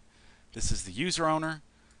a bit. This is the user owner.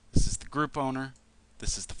 This is the group owner.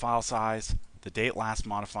 This is the file size, the date last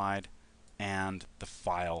modified, and the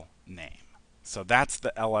file name. So that's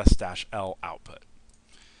the ls-l output.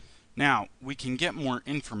 Now, we can get more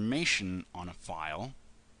information on a file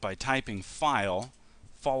by typing file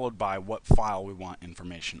followed by what file we want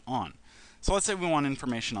information on. So let's say we want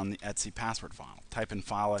information on the etc password file. Type in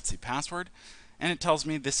file etc password, and it tells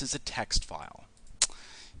me this is a text file.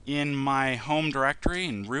 In my home directory,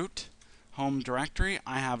 in root home directory,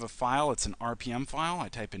 I have a file. It's an RPM file. I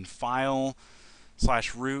type in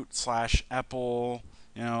file/root/epl,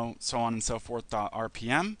 so on and so forth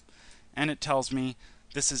 .rpm, and it tells me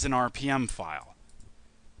this is an RPM file.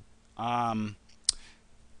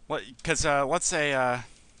 Because let's say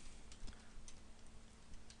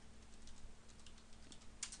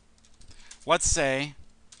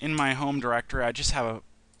in my home directory I just have a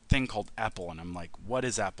thing called epl, and I'm like, what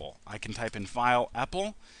is epl? I can type in file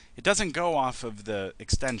epl. It doesn't go off of the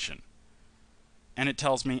extension, and it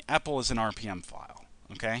tells me epl is an RPM file.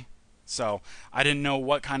 Okay, so I didn't know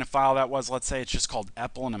what kind of file that was. Let's say it's just called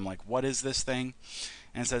epl, and I'm like, what is this thing?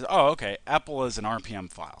 And it says, oh, okay, epl is an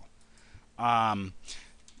RPM file.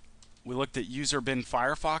 We looked at user bin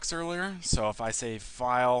Firefox earlier, so if I say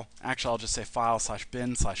file, actually I'll just say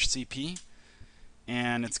file/bin/cp,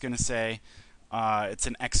 and it's going to say it's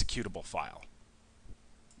an executable file.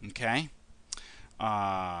 Okay?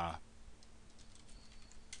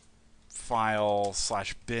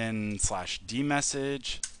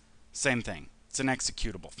 File/bin/dmessage, same thing. It's an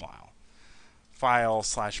executable file.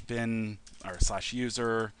 File/bin or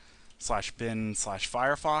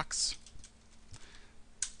 /user/bin/Firefox,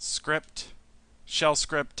 script, shell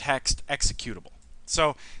script, text, executable.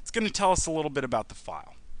 So it's going to tell us a little bit about the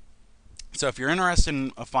file. So if you're interested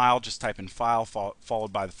in a file, just type in file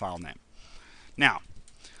followed by the file name. Now,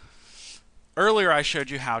 earlier I showed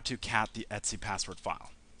you how to cat the etc password file,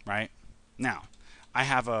 right? Now, I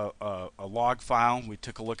have a log file. We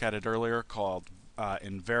took a look at it earlier called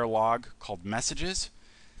in var_log called messages.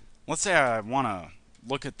 Let's say I want to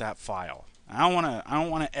look at that file. I don't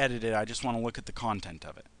want to edit it. I just want to look at the content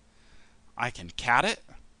of it. I can cat it,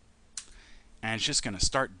 and it's just going to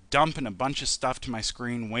start dumping a bunch of stuff to my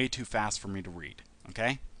screen way too fast for me to read.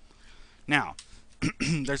 Okay? Now,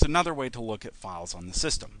 there's another way to look at files on the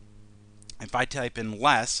system. If I type in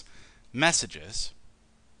less messages,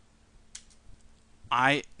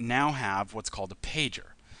 I now have what's called a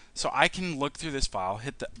pager. So I can look through this file,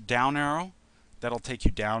 hit the down arrow, that'll take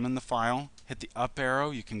you down in the file. Hit the up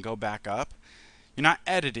arrow, you can go back up. You're not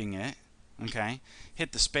editing it, okay?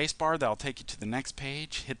 Hit the space bar, that'll take you to the next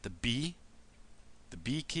page. Hit the B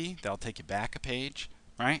key, that'll take you back a page,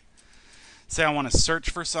 right? Say I want to search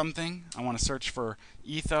for something. I want to search for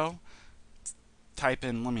etho. Type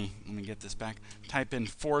in, let me get this back. Type in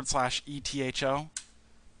 /etho.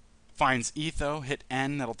 Finds etho, hit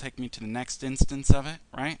N, that'll take me to the next instance of it,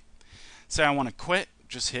 right? Say I want to quit,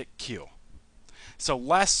 just hit Q. So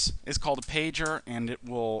less is called a pager, and it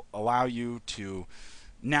will allow you to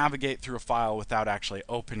navigate through a file without actually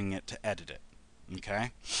opening it to edit it.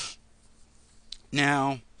 Okay?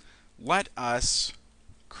 Now, let us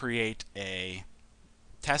create a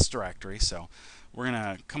test directory. So we're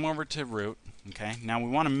going to come over to root. Okay? Now we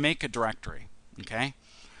want to make a directory. Okay?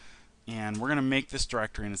 And we're going to make this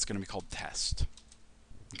directory, and it's going to be called test.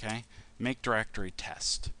 Okay? Make directory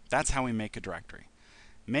test. That's how we make a directory.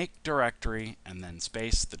 Make directory and then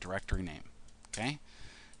space the directory name. Okay?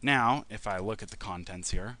 Now, if I look at the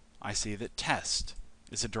contents here, I see that test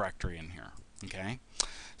is a directory in here. Okay?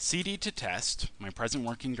 cd to test, my present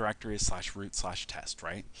working directory is /root/test,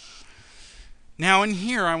 right? Now in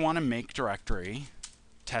here I want to make directory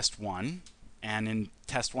test1, and in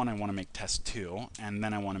test1 I want to make test2, and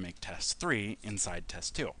then I want to make test3 inside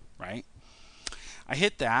test2, right? I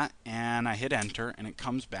hit that, and I hit enter, and it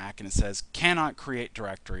comes back and it says cannot create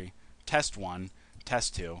directory test1,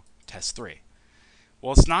 test2, test3.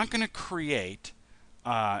 Well, it's not going to create,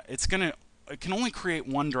 it can only create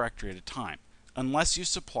one directory at a time unless you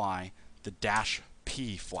supply the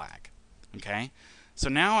 -p flag. Okay? So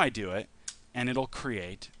now I do it, and it'll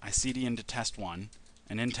create, I cd into test1,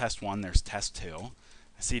 and in test1 there's test2.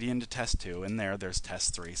 I cd into test2, and there's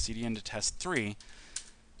test3. Cd into test3,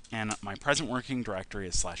 and my present working directory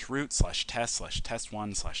is /root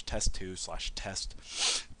 /test/test1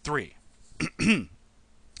 /test2 /test3.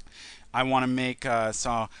 I want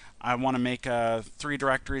to make three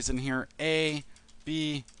directories in here: A,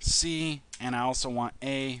 B, C, and I also want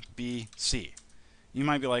A, B, C. You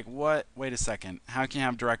might be like, what? Wait a second. How can you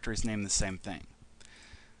have directories named the same thing?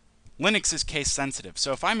 Linux is case sensitive.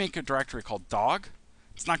 So if I make a directory called dog,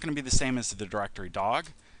 it's not going to be the same as the directory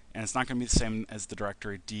dog, and it's not going to be the same as the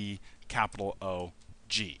directory D_O_G.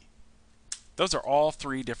 Those are all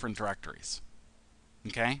three different directories.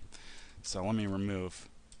 Okay? So let me remove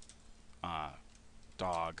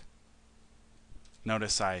dog.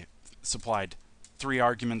 Notice I supplied 3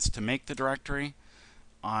 arguments to make the directory.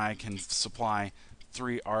 I can supply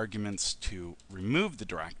 3 arguments to remove the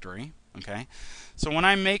directory. Okay, so when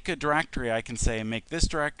I make a directory, I can say make this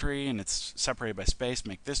directory, and it's separated by space,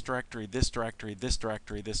 make this directory, this directory, this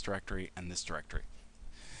directory, this directory, and this directory,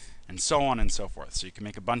 and so on and so forth. So you can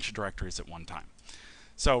make a bunch of directories at one time.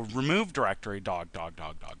 So remove directory dog,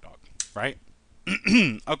 right?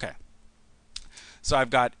 Okay. So I've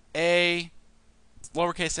got A,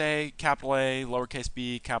 lowercase a, lowercase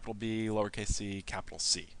b, lowercase c, capital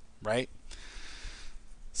C, right?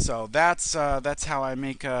 So that's how I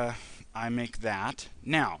make that.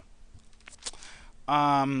 Now,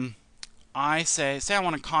 I say I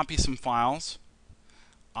want to copy some files.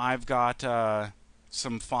 I've got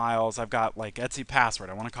some files. I've got like etc password.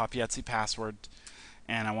 I want to copy etc password,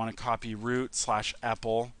 and I want to copy root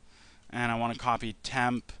 /epl, and I want to copy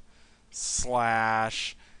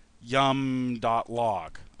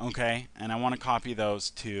temp/yum.log. Okay, and I want to copy those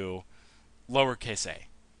to lowercase a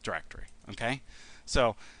directory. Okay,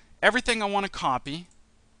 so everything I want to copy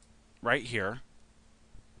right here,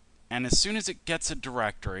 and as soon as it gets a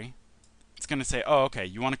directory, it's going to say, oh, okay,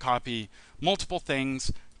 you want to copy multiple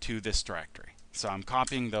things to this directory. So I'm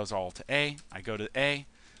copying those all to A. I go to A.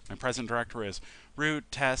 My present directory is root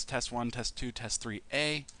test, test1, test2, test3,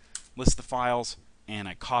 A. List the files, and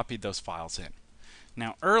I copied those files in.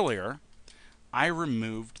 Now earlier, I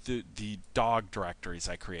removed the dog directories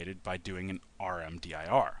I created by doing an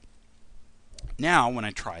rmdir. Now when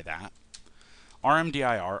I try that,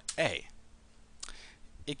 rmdir A,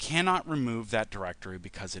 it cannot remove that directory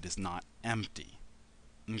because it is not empty.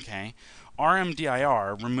 Okay?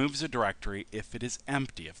 rmdir removes a directory if it is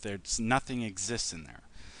empty, if there's nothing exists in there.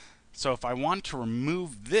 So if I want to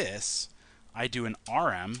remove this, I do an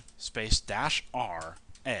rm -r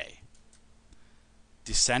a.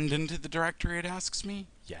 Descend into the directory, it asks me?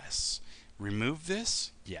 Yes. Remove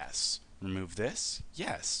this? Yes. Remove this?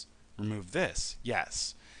 Yes. Remove this?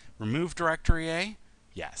 Yes. Remove directory A?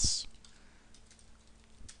 Yes.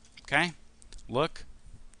 Okay? Look,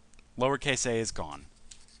 lowercase a is gone.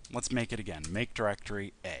 Let's make it again. Make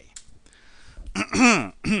directory A.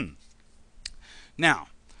 Now,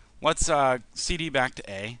 let's cd back to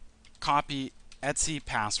A, copy etc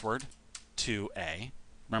password to A.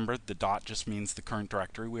 Remember, the dot just means the current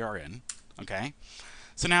directory we are in. Okay?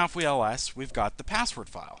 So now if we ls, we've got the password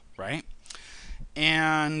file, right?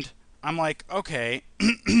 And I'm like, okay,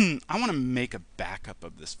 I want to make a backup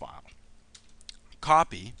of this file.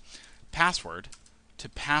 Copy password to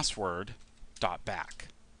password.back.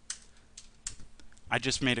 I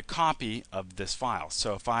just made a copy of this file.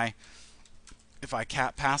 So if I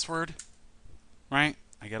cat password, right?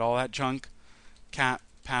 I get all that junk. Cat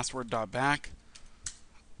password.back.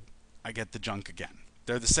 I get the junk again.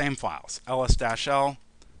 They're the same files. ls-l.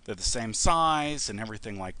 They're the same size and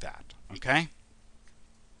everything like that. Okay.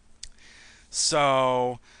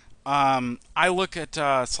 So I look at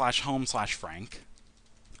 /home/frank,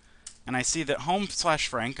 and I see that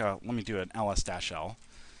home/frank. Let me do an ls-l.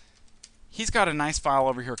 He's got a nice file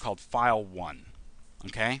over here called file1.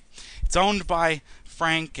 Okay, it's owned by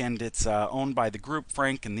Frank, and it's owned by the group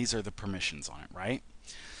Frank, and these are the permissions on it, right?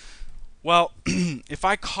 Well, if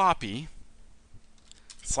I copy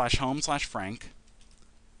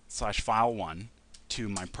 /home/frank/file1 to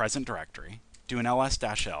my present directory, do an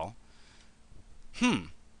ls-l,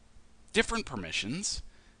 different permissions,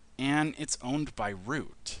 and it's owned by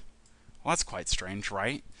root. Well, that's quite strange,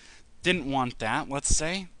 right? Didn't want that. Let's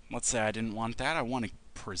say I didn't want that. I want to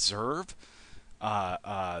preserve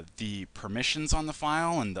the permissions on the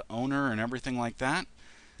file and the owner and everything like that.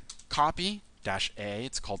 Copy -a,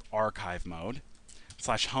 it's called archive mode,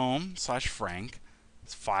 /home/frank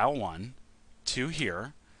file1 to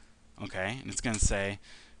here, okay, and it's going to say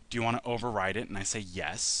do you want to overwrite it? And I say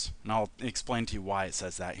yes. And I'll explain to you why it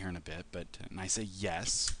says that here in a bit. And I say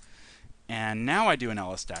yes. And now I do an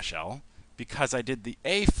ls-l. Because I did the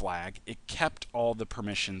A flag, it kept all the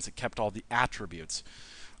permissions, it kept all the attributes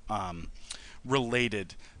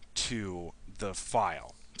related to the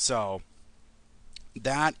file. So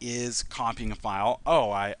that is copying a file. Oh,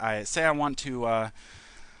 I say I want to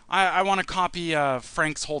I want to copy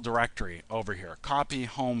Frank's whole directory over here. Copy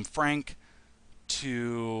home Frank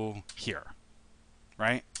to here,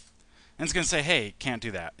 right? And it's going to say, hey, can't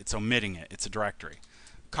do that. It's omitting it. It's a directory.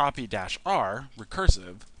 Copy -r,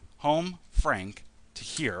 recursive, home Frank to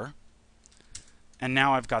here. And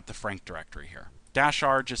now I've got the Frank directory here.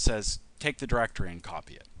 -r just says, take the directory and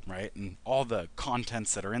copy it, right? And all the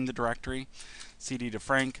contents that are in the directory, cd to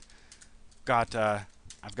Frank,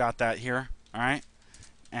 I've got that here, all right?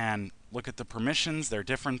 And look at the permissions. They're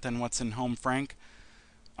different than what's in home Frank.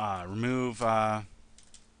 Remove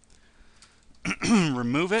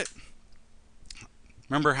remove it.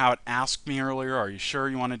 Remember how it asked me earlier, are you sure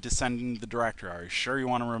you want to descend into the directory? Are you sure you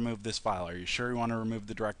want to remove this file? Are you sure you want to remove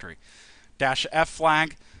the directory? -f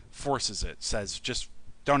flag forces it, says just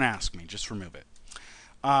don't ask me, just remove it.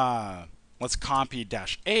 Let's copy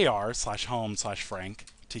 -ar/home/Frank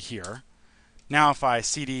to here. Now if I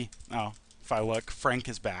cd, if I look, Frank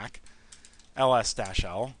is back.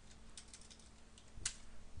 ls-l.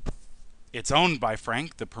 It's owned by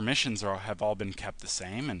Frank. The permissions have all been kept the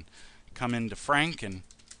same. And come into Frank and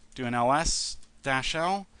do an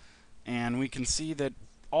ls-l. And we can see that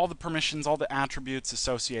all the permissions, all the attributes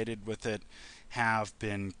associated with it have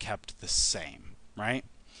been kept the same, right?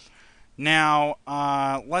 Now,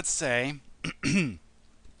 let's say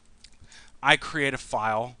I create a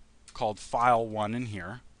file called file1 in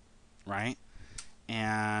here, right?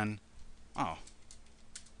 And, oh,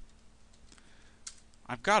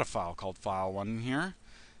 I've got a file called file1 in here.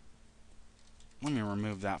 Let me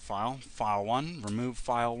remove that file. File1, remove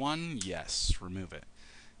file1, yes, remove it.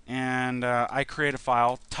 And I create a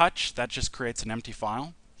file, touch, that just creates an empty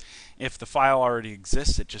file. If the file already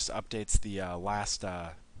exists, it just updates the last,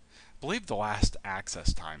 I believe the last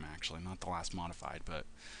access time actually, not the last modified, but.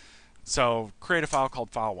 So create a file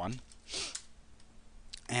called file1.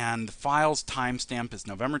 And the file's timestamp is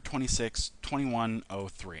November 26,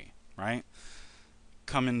 2103, right?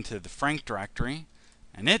 Come into the Frank directory,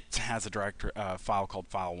 and it has a file called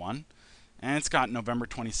file1, and it's got November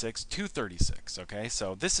 26, 236, okay?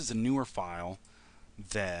 So this is a newer file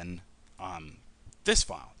than this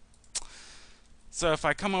file. So if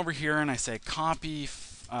I come over here and I say copy,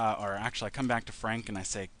 or actually I come back to Frank and I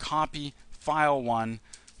say copy file1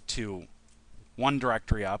 to one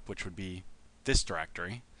directory up, which would be this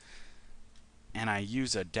directory, and I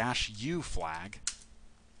use a -u flag,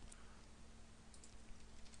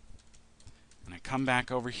 and I come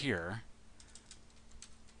back over here,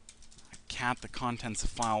 I cat the contents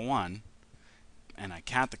of file1, and I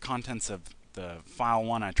cat the contents of the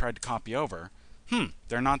file1 I tried to copy over,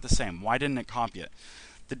 they're not the same. Why didn't it copy it?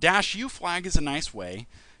 The -u flag is a nice way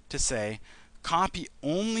to say copy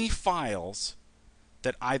only files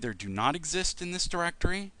that either do not exist in this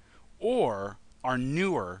directory or are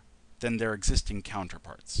newer than their existing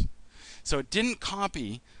counterparts. So it didn't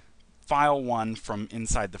copy file1 from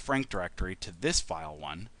inside the Frank directory to this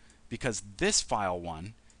file1 because this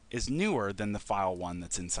file1 is newer than the file1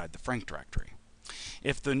 that's inside the Frank directory.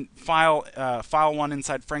 If the file1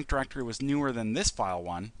 inside Frank directory was newer than this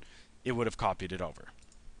file1, it would have copied it over.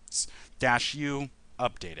 -u,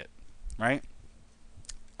 update it, right?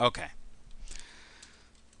 Okay.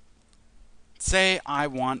 Say I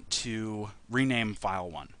want to rename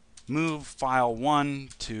file1. Move file1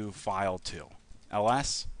 to file2.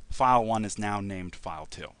 ls, file1 is now named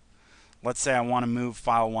file2. Let's say I want to move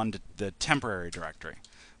file1 to the temporary directory.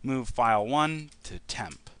 Move file1 to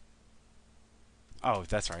temp. Oh,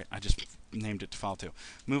 that's right. I just named it to file2.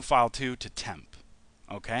 Move file2 to temp.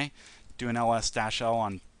 Okay? Do an ls-l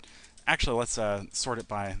on... Actually, let's sort it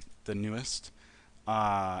by the newest.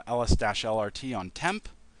 ls-lrt on temp.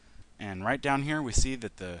 And right down here, we see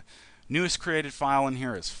that the newest created file in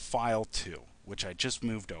here is file2, which I just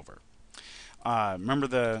moved over. Remember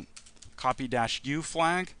the copy -u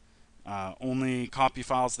flag? Only copy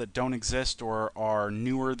files that don't exist or are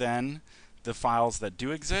newer than the files that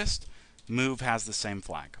do exist. Move has the same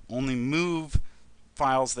flag. Only move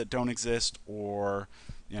files that don't exist or,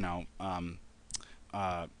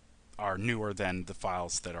 are newer than the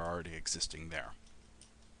files that are already existing there.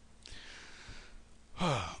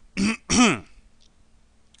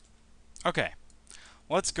 Okay,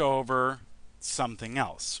 let's go over something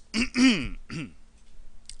else.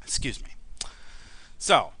 Excuse me.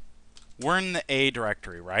 So, We're in the A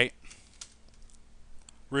directory, right?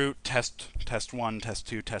 Root, test 1, test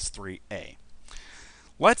 2, test 3, A.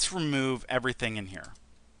 Let's remove everything in here.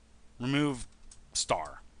 Remove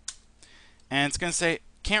star. And it's going to say,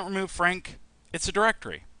 can't remove Frank. It's a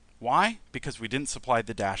directory. Why? Because we didn't supply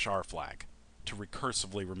the -r flag to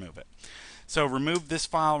recursively remove it. So remove this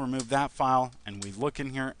file, remove that file, and we look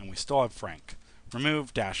in here and we still have Frank.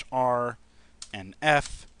 Remove -r and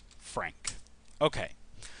F Frank. Okay.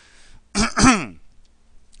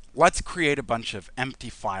 Let's create a bunch of empty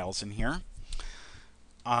files in here.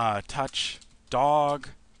 Touch dog,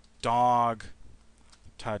 dog,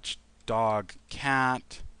 touch dog,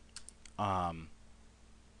 cat,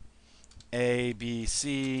 A, B,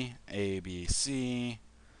 C, A, B, C,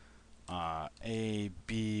 A,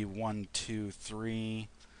 B, 1, 2, 3,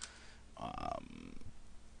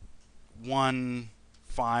 1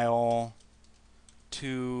 file,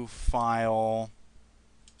 2 file,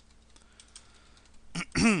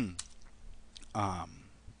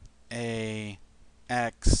 A,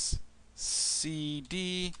 X, C,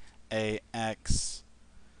 D, A, X,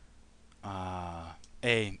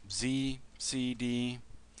 A, Z, C, D,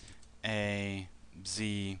 A,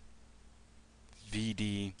 Z, V,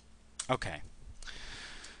 D. Okay.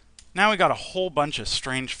 Now we got a whole bunch of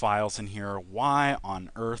strange files in here. Why on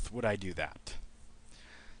earth would I do that?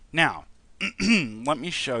 Now, let me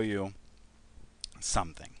show you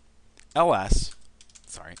something. ls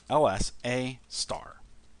A star.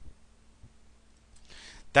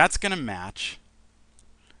 That's going to match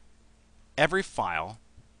every file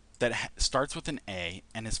that starts with an A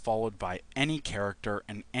and is followed by any character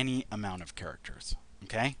and any amount of characters.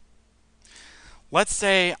 Okay? Let's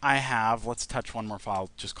say I have, let's touch one more file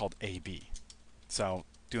just called AB. So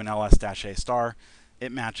do an ls-a star,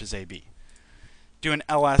 it matches AB. Do an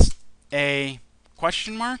ls-a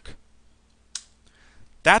question mark,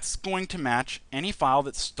 that's going to match any file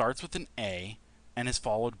that starts with an A and is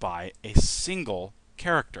followed by a single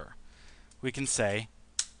character. We can say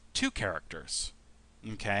 2 characters.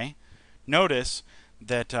 Okay? Notice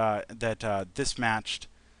that this matched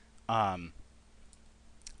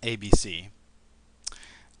ABC,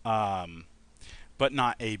 but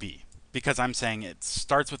not AB, because I'm saying it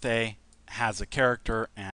starts with A, has a character,